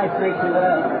 Christ makes you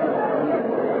well.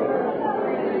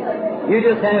 You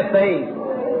just have faith.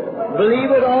 Believe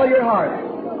with all your heart.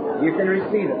 You can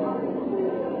receive it.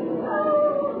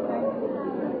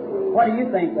 What do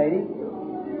you think, lady?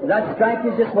 Does that strike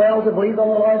you just well to believe on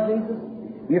the Lord Jesus?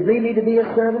 You believe me to be His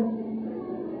servant?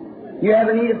 You have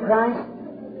a need of Christ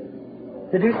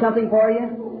to do something for you?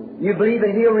 You believe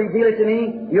that He'll reveal it to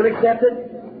me? You'll accept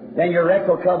it? Then your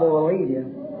rectal trouble will leave you.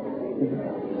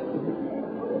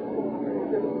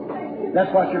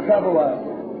 That's what your trouble was.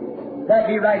 That'd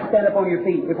be right. Stand up on your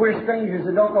feet. If we're strangers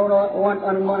and don't know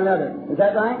one another, is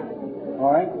that right?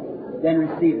 All right. Then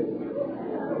receive it.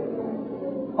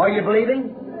 Are you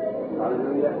believing?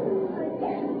 Hallelujah.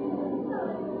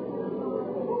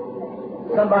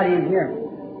 Somebody in here.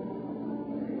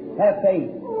 Have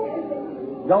faith.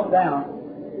 Don't doubt.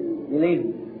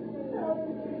 Believe.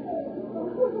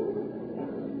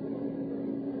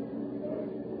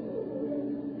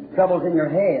 Troubles in your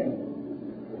head.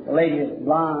 The lady is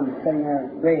blonde, sitting there,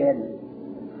 gray-headed.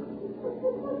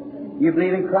 You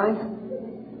believe in Christ?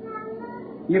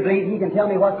 You believe He can tell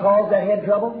me what caused that head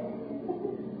trouble?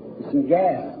 It's some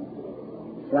gas.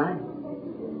 That's right.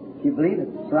 If you believe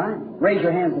it, that's right. Raise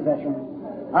your hands if that's right.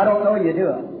 I don't know you, do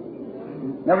I?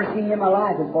 Never seen you in my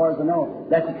life as far as I know.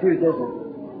 That's the truth, isn't it?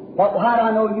 How do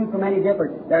I know you from any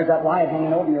different? There's that light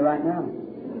hanging over you right now.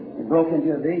 It broke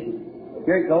into a vision.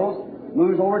 Here it goes.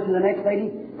 Moves over to the next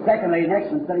lady. Second lady,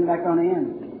 next one, sitting back on the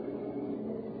end.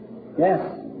 Yes.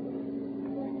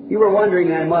 You were wondering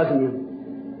then, wasn't you?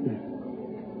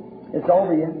 It's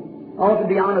over you. I want to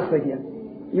be honest with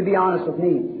you. You be honest with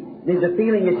me. There's a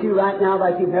feeling at you right now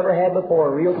like you've never had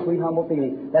before, a real sweet, humble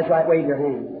feeling. That's right, wave your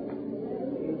hand.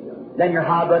 Then your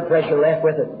high blood pressure left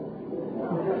with it.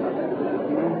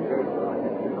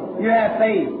 You have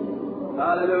faith.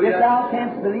 Hallelujah. If thou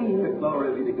canst believe,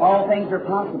 all things are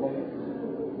possible.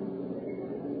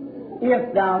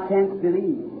 If thou canst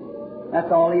believe.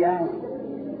 That's all He asks.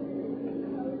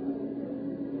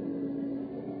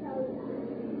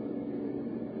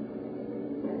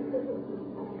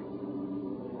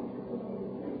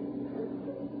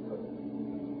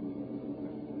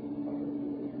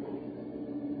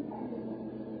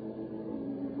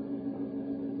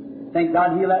 Think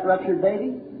God heal that ruptured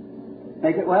baby?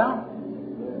 Make it well?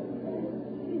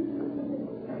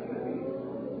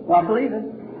 Well, believe it.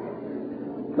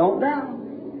 Don't doubt.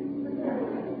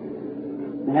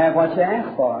 And have what you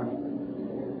ask for.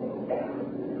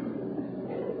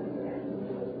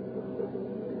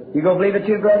 You go believe it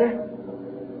too, brother?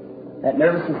 That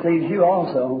nervousness leaves you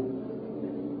also.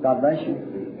 God bless you.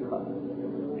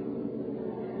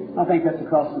 I think that's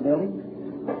across the building.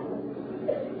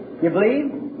 You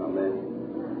believe?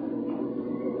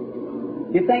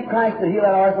 You think Christ will heal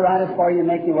that arthritis for you and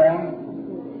make you well?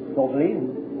 Go believe Him.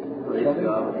 Praise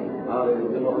God.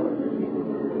 Hallelujah.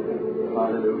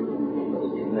 Hallelujah.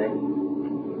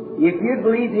 If you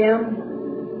believe Him,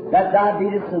 that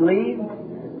diabetes will leave,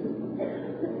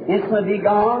 instantly be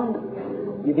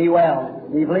gone, you'll be well.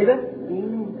 Do you believe it?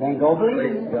 Then go believe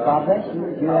it. God bless you.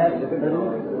 You have to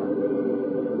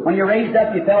believe. When you raised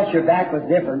up, you felt your back was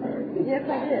different. Yes,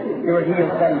 I did. You were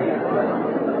healed suddenly.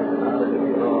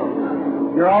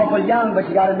 You're awful young, but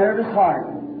you got a nervous heart.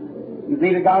 You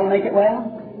believe that God will make it well?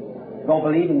 Go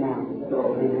believe Him now.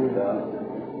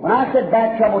 When I said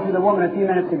back trouble to the woman a few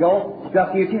minutes ago,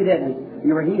 struck you too, didn't it?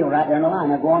 You were healed right there in the line.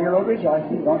 Now go on your road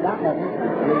rejoicing. Don't doubt nothing.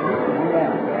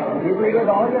 You believe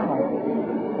with all your heart.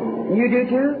 You do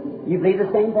too? You believe the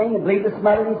same thing? You believe the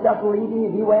smothering stuff will leave you?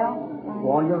 You be well?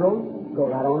 Go on your road. Go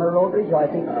right on the road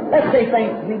rejoicing. Let's say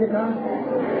thanks be to God.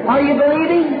 Are you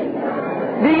believing?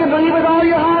 Do you believe with all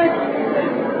your heart?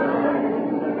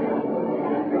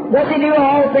 Does He do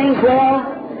all things well?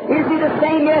 Is He the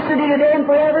same yesterday, today, and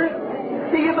forever?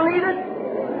 Do you believe it?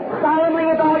 Solemnly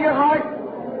with all your heart?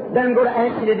 Then I'm going to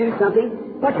ask you to do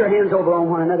something. Put your hands over on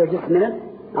one another just a minute.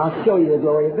 I'll show you the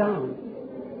glory of God.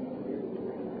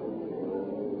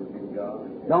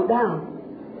 Don't doubt.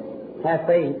 Have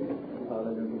faith.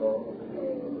 Hallelujah, Lord.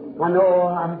 I know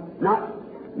I'm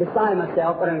not beside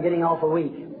myself, but I'm getting awful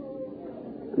weak.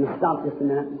 I'm going to stop just a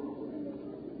minute.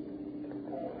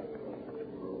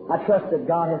 I trust that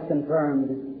God has confirmed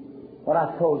what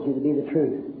I've told you to be the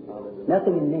truth.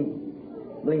 Nothing in me.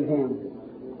 Believe Him.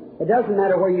 It doesn't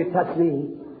matter where you touch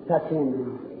me, touch Him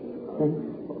now.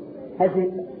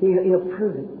 He'll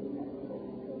prove it.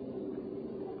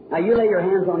 Now you lay your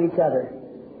hands on each other.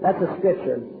 That's a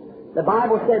scripture. The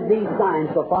Bible said these signs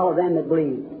shall follow them that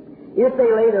believe. If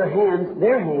they lay their hands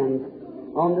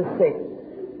on the sick,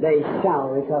 they shall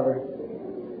recover.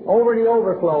 Over the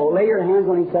overflow, lay your hands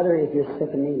on each other if you're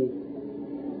sick and needy.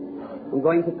 I'm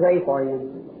going to pray for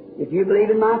you. If you believe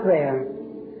in my prayer,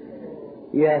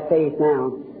 you have faith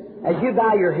now. As you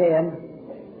bow your head,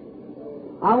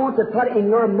 I want to put in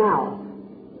your mouth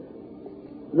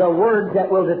the words that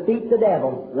will defeat the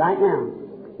devil right now.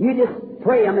 You just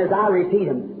pray them as I repeat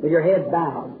them with your head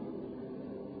bowed.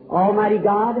 Almighty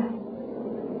God,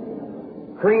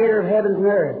 Creator of heavens and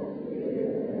earth,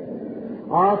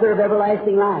 Author of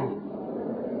everlasting life,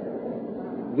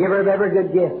 Giver of every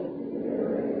good gift,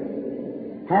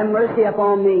 have mercy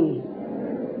upon me.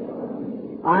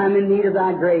 I am in need of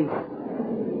Thy grace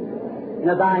and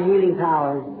of Thy healing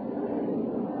power.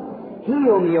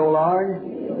 Heal me, O Lord,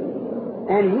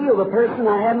 and heal the person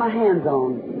I have my hands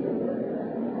on.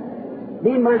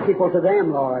 Be merciful to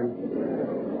them, Lord.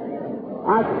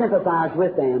 I sympathize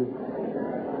with them,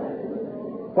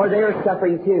 for they are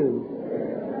suffering too.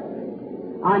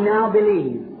 I now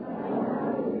believe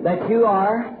that You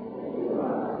are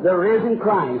the risen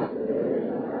Christ,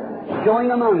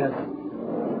 showing among us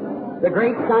the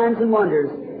great signs and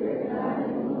wonders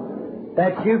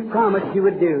that You promised You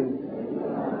would do.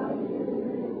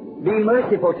 Be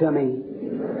merciful to me,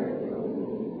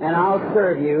 and I'll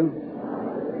serve You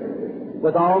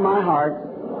with all my heart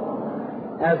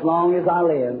as long as I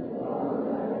live.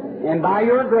 And by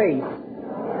Your grace,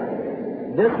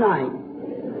 this night,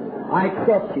 I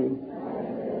accept You.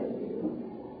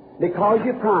 Because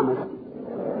You promised,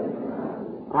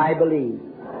 I believe.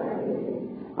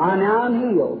 I now am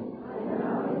healed.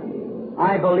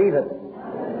 I believe it.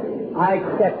 I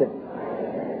accept it.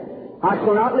 I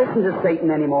shall not listen to Satan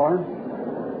anymore.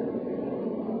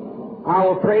 I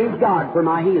will praise God for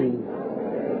my healing.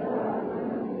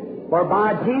 For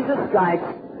by Jesus' stripes,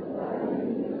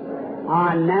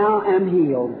 I now am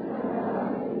healed.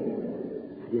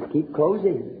 Just keep closed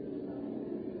in.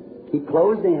 Keep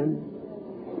closed in,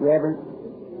 Reverend.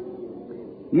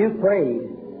 You prayed.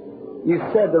 You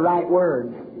said the right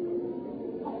words.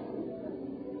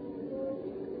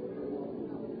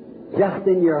 Just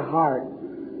in your heart,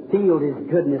 feel His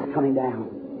goodness coming down.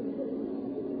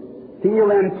 Feel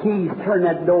them keys turn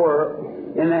that door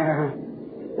in there.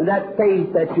 And that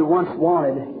faith that you once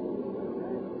wanted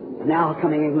is now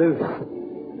coming loose.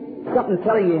 Something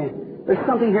telling you, there's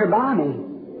something here by me.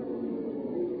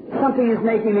 Something is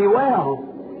making me well.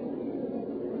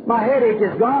 My headache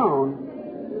is gone.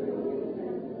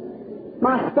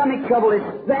 My stomach trouble is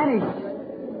vanished.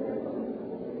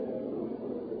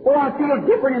 Oh, I feel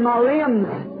different in my limbs,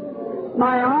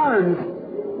 my arms.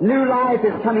 New life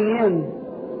is coming in.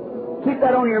 Keep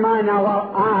that on your mind now while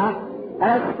I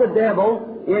ask the devil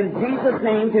in Jesus'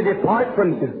 name to depart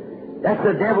from you. That's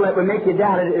the devil that would make you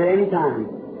doubt it at any time.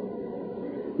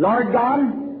 Lord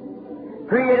God,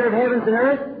 Creator of heavens and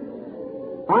earth,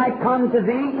 I come to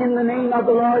Thee in the name of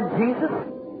the Lord Jesus,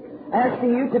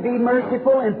 asking You to be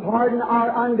merciful and pardon our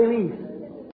unbelief.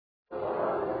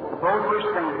 Suppose we're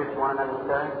strangers to one another,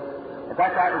 sir. If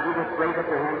that's right, would you just raise up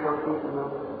your hands so feet?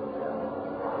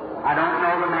 I don't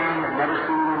know the man, I've never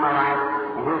seen him in my life,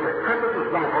 and here's a perfect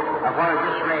example of what I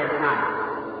just read tonight.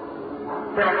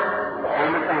 Philip and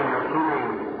Nathaniel, two men.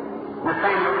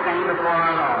 Nathaniel standing before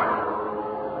our Lord.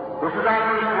 This is our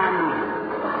first time meeting.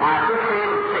 Now, if this man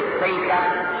is sick, say he's got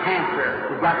cancer,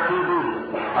 he's got TB,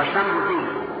 or some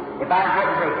disease, if I was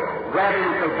to say, grab him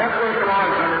and say, "Thus says the Lord,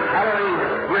 brother,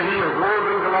 hallelujah, we're healed, glory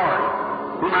be to the Lord,"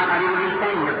 he might not even be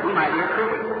standing here, he might be a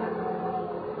critic.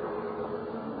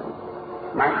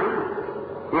 Might be.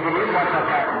 If it is, what's up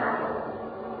happened?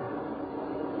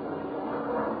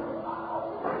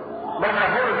 But if the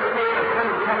Holy Spirit is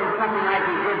going to tell him something like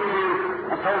He did to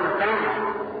and told Nathaniel,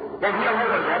 then he'll know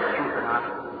whether that's truth or not.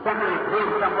 Something is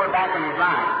proved somewhere back in his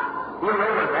life. He'll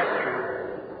know whether that's true.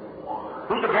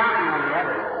 He could doubt me on the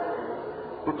other.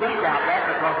 He can't doubt that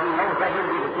because he knows that He'll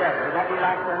be the judge. Would that be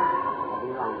right, sir? That'd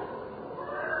be wrong.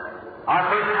 Our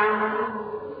first time,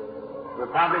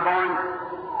 we're probably going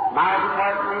miles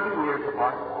apart, maybe years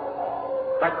apart.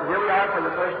 But here we are for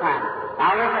the first time.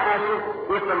 I want to ask you,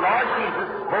 if the Lord Jesus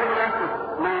holding us this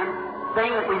man,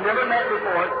 saying that we never met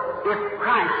before, if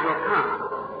Christ will come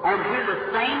and do the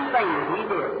same thing that He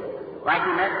did, like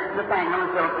He met Nathaniel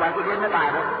and Philip, like He did in the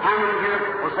Bible, how many here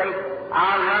will say,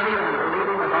 I'll love Him and believe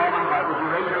Him with all my heart? Would you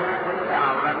raise your hand and say,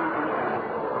 I'll love Him and believe Him?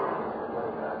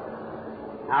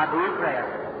 I'll do in prayer.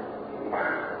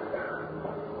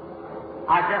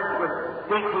 I just would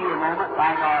speak to you a moment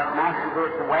like our Master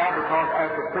did so well, because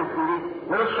after preaching these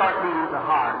little short meetings are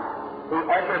hard.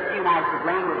 After a few nights of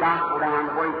laying the gospel down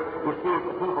the way you see if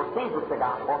the people sees it's the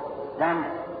gospel, then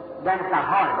it's not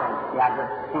hard then. Yeah, I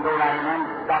just can go right in there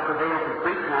and Dr. Vail can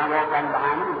preach and I walk right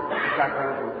behind him and start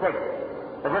praying for the sick.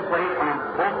 But this way, when I'm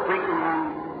both preaching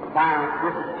and violence,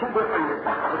 this is two different,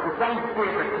 it's the same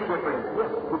spirit but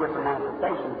two different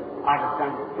manifestations of the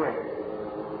same spirit.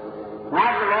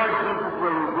 Now the Lord Jesus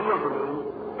will reveal to me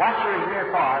what you're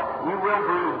here for. You will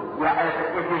believe.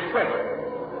 If you're sick,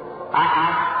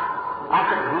 I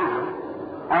could heal you.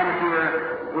 And if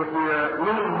you're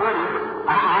needing money,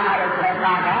 I'm not going to have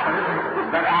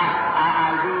 $5. But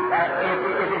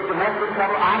if it's domestic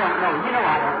trouble, I don't know. You know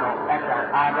I don't know. That's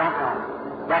right. I don't know.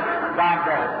 But God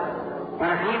does. And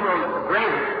if He will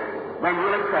grant it, then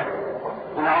you'll accept it.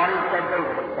 And the audience said they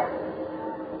would accept it.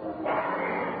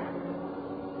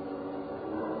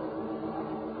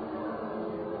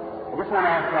 I just want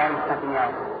to ask the audience something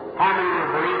else. How many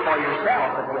will believe for yourself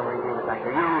that He'll reveal it back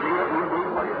here? You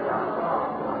believe for yourself.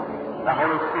 The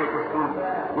Holy Spirit will see.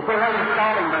 You say, well, you're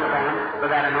stalling, Brother Brown, for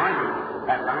that anointing.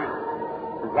 That's right.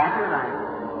 Exactly right.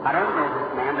 I don't know this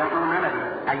man, don't know none of you.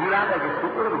 Now you out there just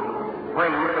speak to me. Pray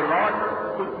with the Lord,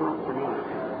 speak to me.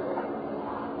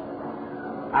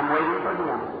 I'm waiting for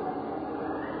Him.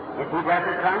 If He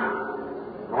doesn't come,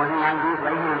 the only thing I can do is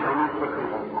lay hands on these sick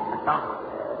people. That's all.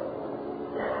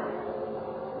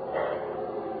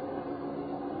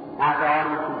 Now the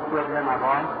audience can still hear my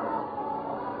voice.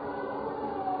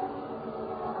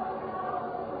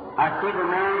 I see the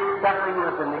man suffering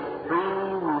with an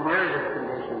extreme nervous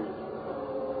condition.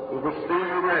 He's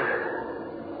extremely nervous.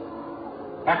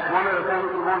 That's one of the things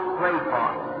he wants to pray for.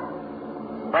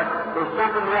 But there's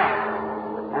something else,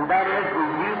 and that is the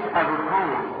use of his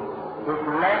hand. His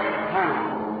left hand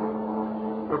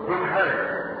has been hurt,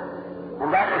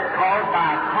 and that was caused by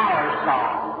a collar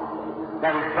saw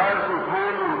that has buzzed his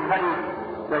hand and cut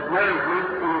the nerves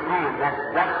loose in his hand.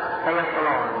 That's saith the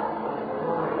Lord.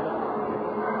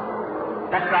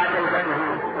 That's right, they raise your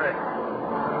hands.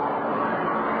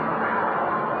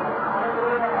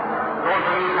 Lord,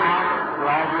 please now, we'll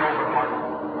all be over for you.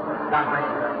 God bless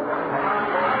you.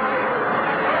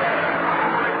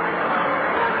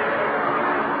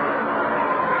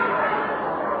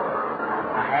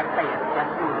 I have faith,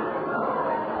 just a minute.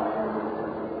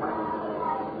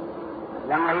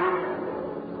 Young ladies,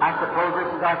 I suppose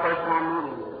this is our first time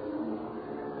meeting.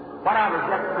 What I was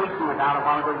just preaching about a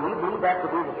while ago, do you believe that to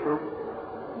be the truth?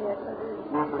 Yes, I do.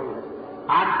 You believe it.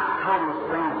 I'm totally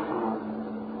strange to you.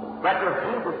 But if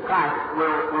Jesus Christ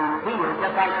will reveal,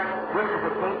 just like this is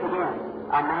the case again,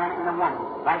 a man and a woman,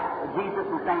 like Jesus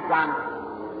in St. John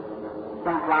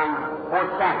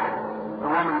 4th chapter, the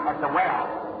woman at the well,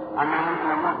 a man and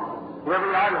a woman. Here we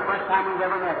are, the first time we've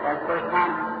ever met. That's the first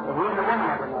time that he and the woman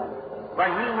ever met. But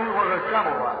he knew where her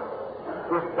trouble was.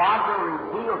 If God will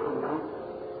reveal to you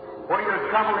where your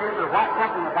trouble is or what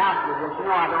something about you is, you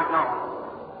know I don't know.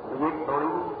 Do you believe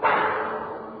me?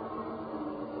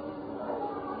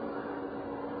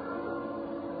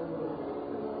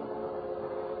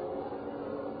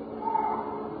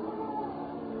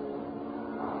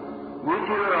 You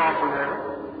two are awful nervous.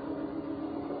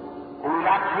 And you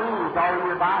got pains all in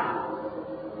your body.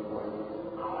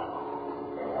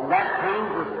 And that pain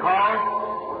was caused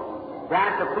down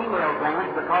at the female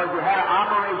glands because you had an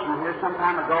operation here some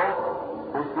time ago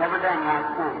and it's never done right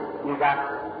since. You got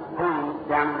pain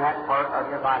down in that part of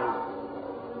your body.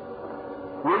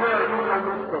 You know you're from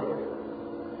this city.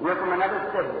 You're from another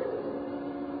city.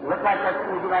 You look like that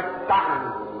you like Scotland.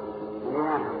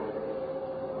 Yeah.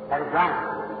 That is right.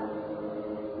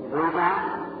 You believe now?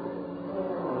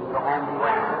 You go home and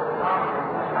well.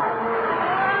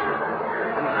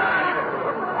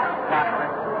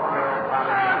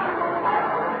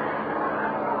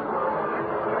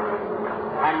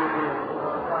 How do you do?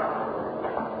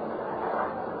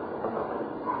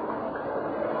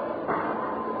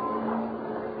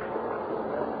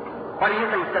 What do you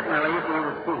think, Sister Lady, if you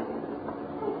ever see?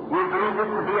 You believe this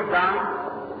to be of God?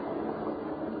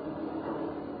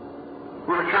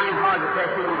 You were trying hard to say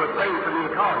people were praying for me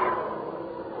to call you.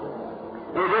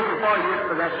 It isn't for you, it's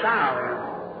for that child there.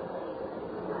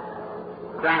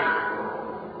 Right.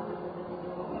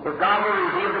 If God will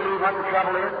reveal to me what the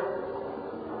trouble is,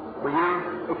 will you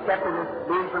accept it as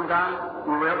being from God?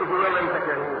 You will, if you will, raise up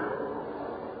your hand.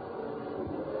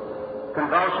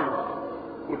 convulsions.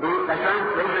 You believe? That's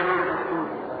right. Raise your hand.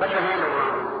 Put your hand over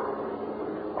them.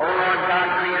 Oh, Lord God,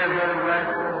 creator of heaven and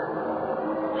earth,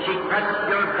 she touched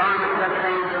your garment of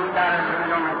angels that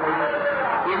are on my face.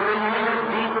 In the name of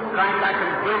Jesus Christ, I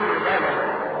condemn the devil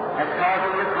as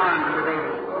causing this harm to the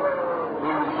baby.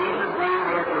 In Jesus' name,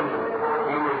 we agree.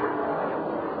 Amen.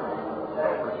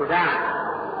 Sit down.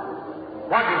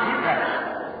 What did you touch?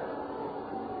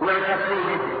 You never touched me,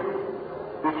 did you?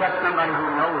 You touched somebody who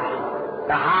knows you.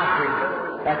 The high priest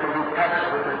that can be touched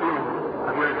with the healing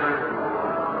of your infirmity.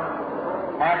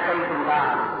 Have faith in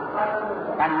God.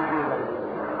 How do you do that?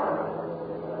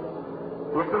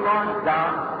 If the Lord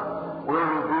God will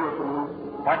reveal to you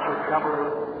what your trouble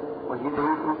is, will you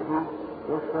believe me to be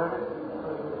His servant?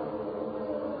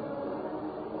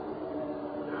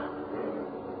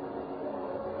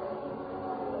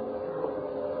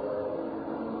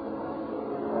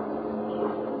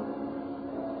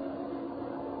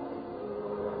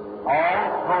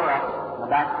 All tore up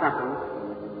about something.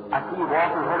 I see you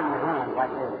walking holding your hands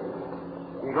like this.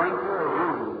 You're going through a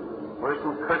room where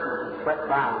some curtains are swept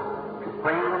down. You're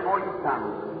praying before you come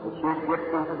that you get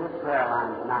into this prayer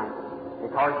line tonight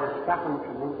because you're suffering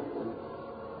tremendously.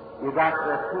 You've got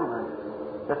the tumors.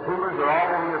 The tumors are all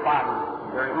over your body.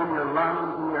 They're in your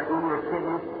lungs and they're in your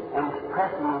kidneys and it's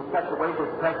pressing in such a way that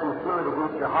it's pressing fluid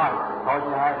against your heart because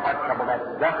you have heart trouble. That's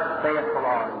thus saith the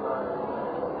Lord.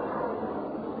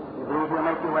 You believe He'll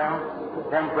make you well?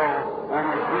 Then go and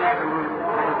if you ever need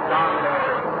it's gone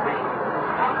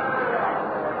there.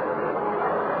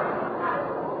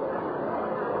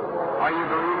 Are you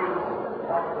believing?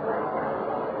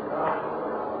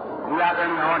 You out there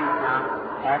in the audience now,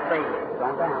 have faith.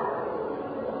 Don't down.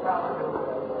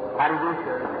 How do you,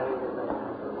 sir?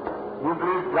 You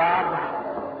believe God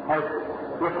has,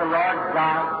 if the Lord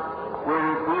God will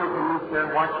reveal to you, sir,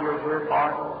 what you're here for,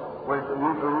 will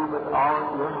you believe with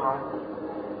all your heart?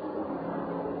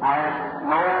 I have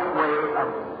no way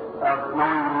of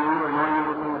knowing you or knowing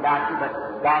anything about you, but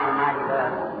God Almighty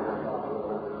does.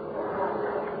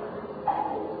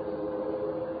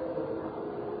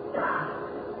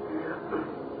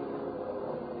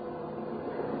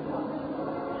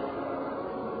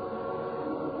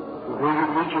 Will you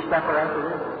eat your supper after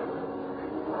this?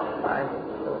 Right.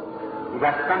 You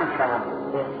got stomach trouble.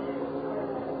 Yes.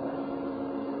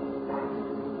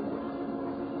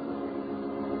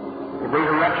 You breathe a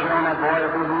rupture on that boy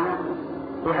over here?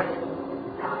 Yes.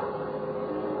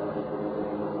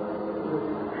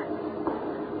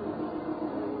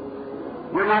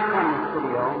 You're not from the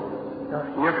studio.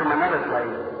 You're from another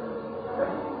place.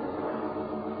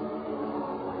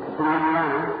 It's an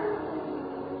Indiana.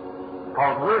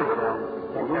 Called Louisville,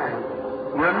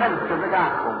 you're a minister of the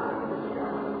gospel.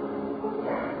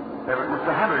 Reverend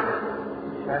Mr. Hubbard,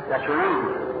 that's your name.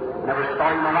 Never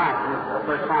saw you in my life. This is the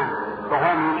first time. Go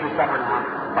home and eat your supper now.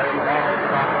 Have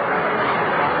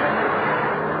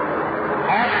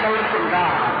faith in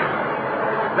God.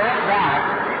 That God,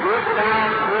 if thou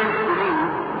wilt believe,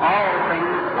 all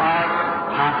things are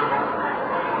possible.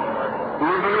 Do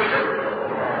you believe it?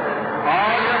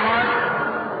 All your heart.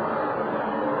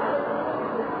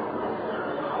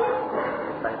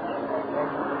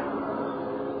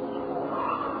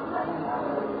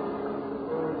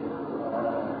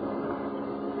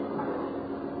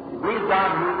 Believe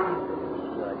God moving.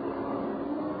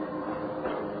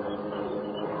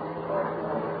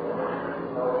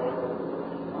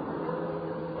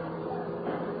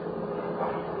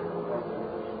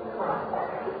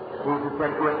 Jesus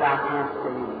said, "If thou canst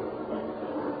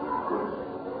believe."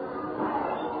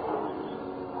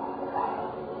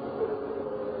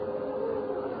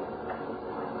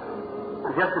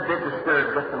 I'm just a bit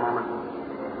disturbed just a moment.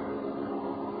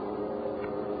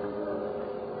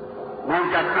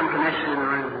 Man's got some connection in the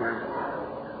room here.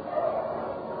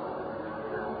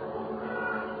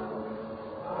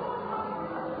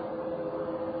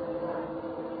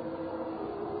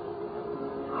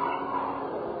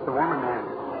 The woman there.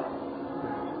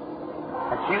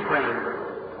 That's you praying.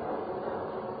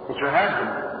 It's your husband.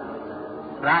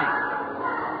 Right.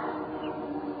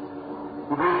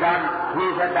 You believe God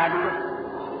heals that diabetes?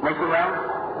 Make you well?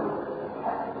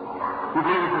 You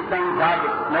believe it's the same God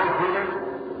that knows healer?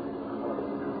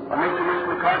 Or make you Mr.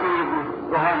 McCartney and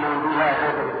go home and do that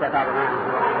over and step out of the room.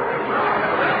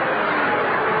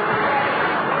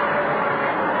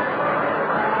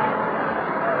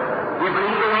 You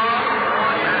believe the Lord?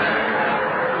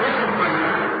 Listen for me.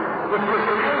 It was the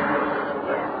Lord.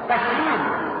 That's Him.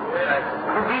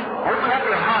 Open up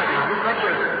your heart now. Just let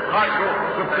your heart go.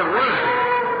 It's the Word.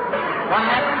 What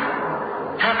happened?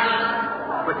 Touch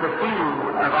with the feeling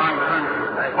of our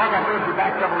eternity. What that is, your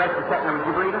back trouble lets you set them. Would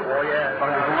you believe it? Oh, yeah. Well,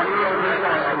 there's one year old here.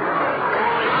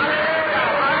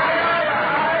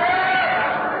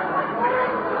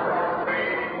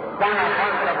 Down our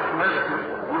heart level of nervousness.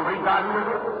 You read God heals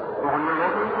it. The 1 year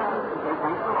old here. Say,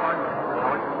 thanks the Lord.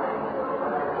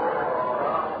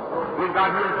 Read God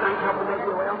heals things, help to make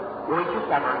you well. You eat your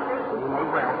supper. You may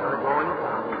well for the glory of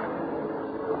God.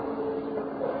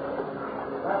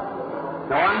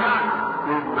 No, I'm not.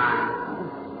 Read mine.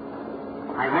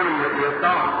 I remember your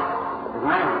thought is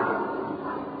known.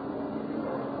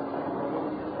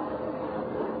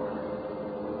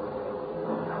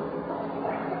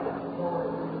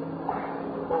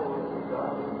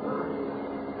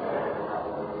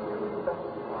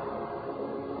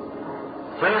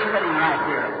 So you're sitting right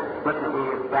here, looking at me,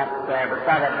 right there,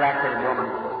 beside that black-headed woman.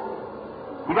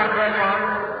 You got a prayer card?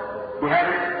 You have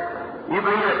it? You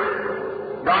believe it?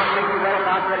 God makes you well if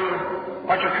I tell you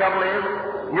what your trouble is?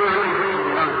 You're really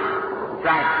breathing, don't you? That's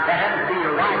right. That happens to be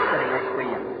your wife sitting next to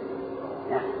you.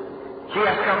 Yeah. She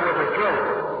has trouble with her throat.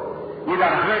 You got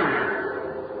a hernia.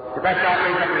 The best right,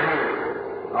 raise up your hand.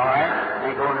 All right?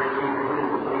 And go and receive the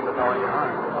healing. Believe with all your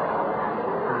heart.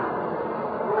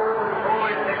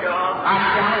 I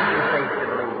challenge your faith to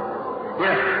believe.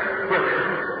 Here,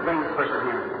 bring this person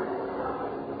here.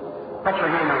 Put your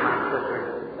hand on my sister.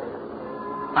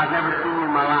 I've never seen you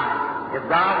in my life. If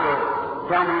God will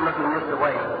tell me looking this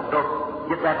way, so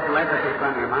get that telepathy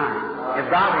from your mind.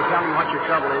 If God will tell me what your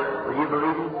trouble is, will you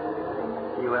believe Him?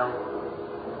 You will.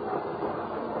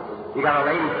 You got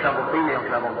a lady's trouble, female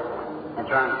trouble.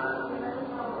 That's right.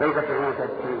 Raise up your hand,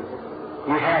 that's true.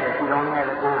 You had it, you don't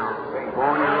have it now. Go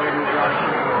on your way and rejoice.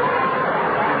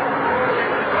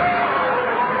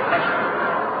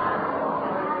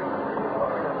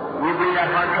 You believe that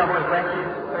heart trouble has left you?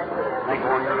 Then go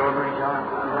on your Lord and rejoice.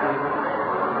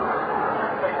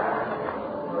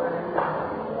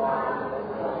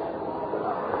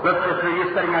 Look, sister,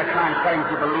 you're sitting there trying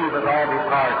to believe with all your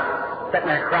heart. Sitting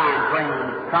there crying,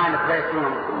 praying, trying to press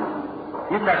in.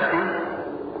 You touch Him.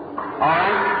 All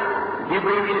right? If you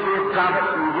believe you to be His prophet,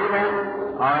 and you do that,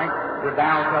 all right, your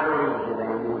bowel trouble leaves you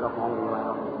then. You go home and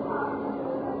well.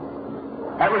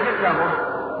 That was your trouble.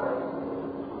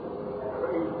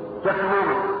 Just a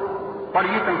moment. What do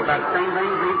you think about the same thing?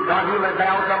 God heal that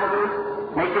bowel trouble to you?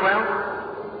 Make you well?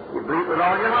 You believe with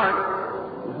all your heart.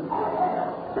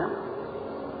 Yeah.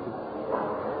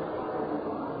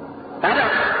 Stand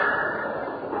up.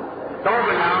 It's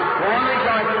over now. Go on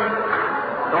rejoicing.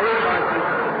 Go rejoicing.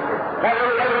 That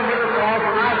little lady here was all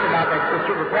so nice about that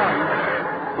sister was telling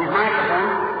his microphone.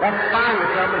 That's spinal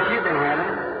trouble she's been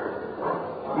having.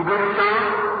 You believe it, Tom?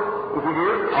 If you do,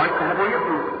 all right, stand up on your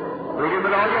feet. Believe it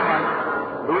with all your heart.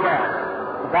 Be well.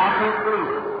 God can't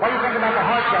believe. What do you think about the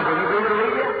heart trouble? You believe it will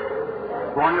leave you?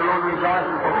 Go on your Lord and rejoice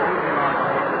and say, praise the Lord.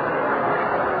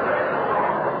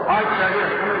 All right, sir,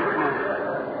 here, come here.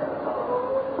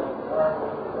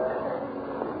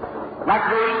 Like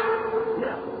this?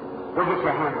 Yeah. Go get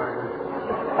your hamburger.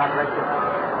 God bless you.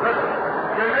 Look,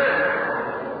 you're good.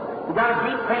 You got a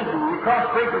deep painting. You cross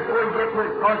bridges before you get to it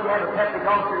because you have a peptic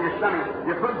ulcer in your stomach.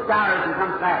 Your food sours and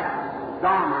comes back.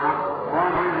 Gone now. Go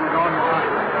on, believe in the Lord your heart.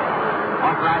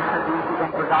 On Christ, that you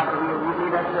think for God to heal. You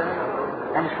believe that, sir?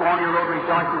 And just go on your road and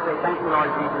rejoice and say, thank you, Lord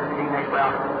Jesus, that He made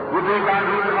well. You believe God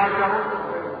heals your heart trouble?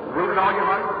 Believe it all your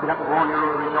heart? Get up and go on your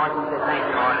road and rejoice and say, thank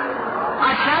you, Lord.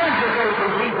 I challenge your faith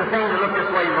in Jesus' name to look this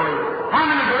way and believe. How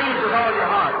many believe with all your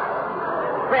heart?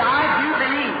 Say, I do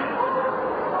believe.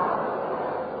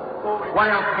 What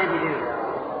else can you do?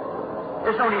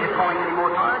 There's no need of calling any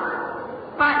more cards.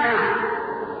 Right now,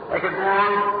 they could go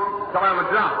on till I would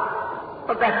drop.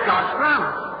 But that's God's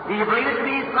promise. Do you believe it to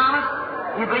be His promise?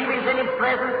 Do you believe He's in His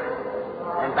presence?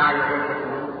 And bow your head with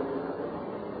me.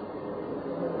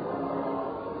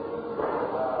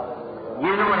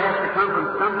 You know it has to come from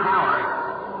some power.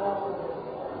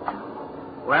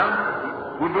 Well,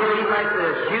 you believe like the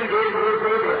Jew did in his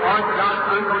day, the Orthodox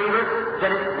unbeliever,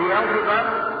 said it's Beelzebub?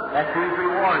 That's whose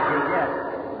reward you get.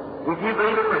 If you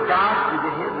believe it was God, you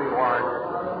get His reward.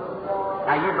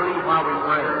 Now you believe while we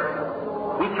pray.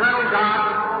 Eternal God,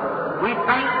 we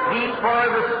thank Thee for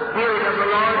the Spirit of the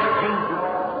Lord Jesus.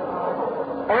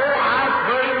 Oh, I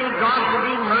pray Thee, God, to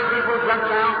be merciful just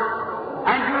now,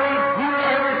 and to redeem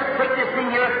every sickness in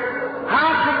here. How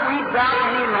can we doubt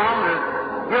any longer?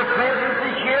 Your presence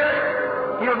is here.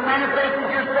 You've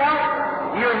manifested yourself.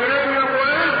 You're hearing your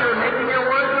words. You're making your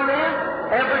words live.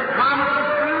 Every promise is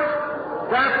true.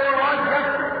 Therefore, Lord, just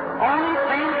the only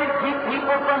thing to keep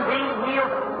people from being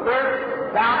healed is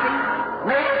doubting.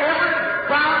 May every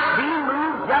doubt be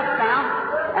moved just now,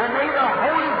 and may the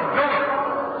Holy Ghost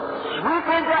swoop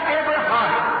into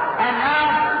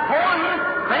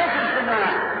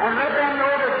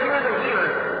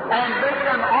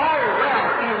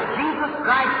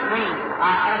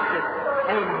I ask it.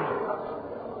 Amen.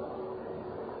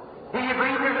 Do you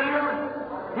believe you're healed?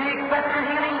 Do you accept your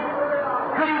healing?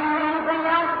 Could he do anything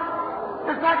else?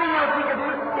 There's nothing else he could do.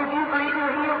 If you believe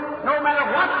you're healed, no matter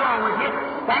what's wrong with you,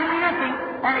 stand on your feet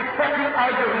and accept him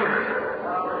as your healer.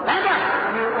 Stand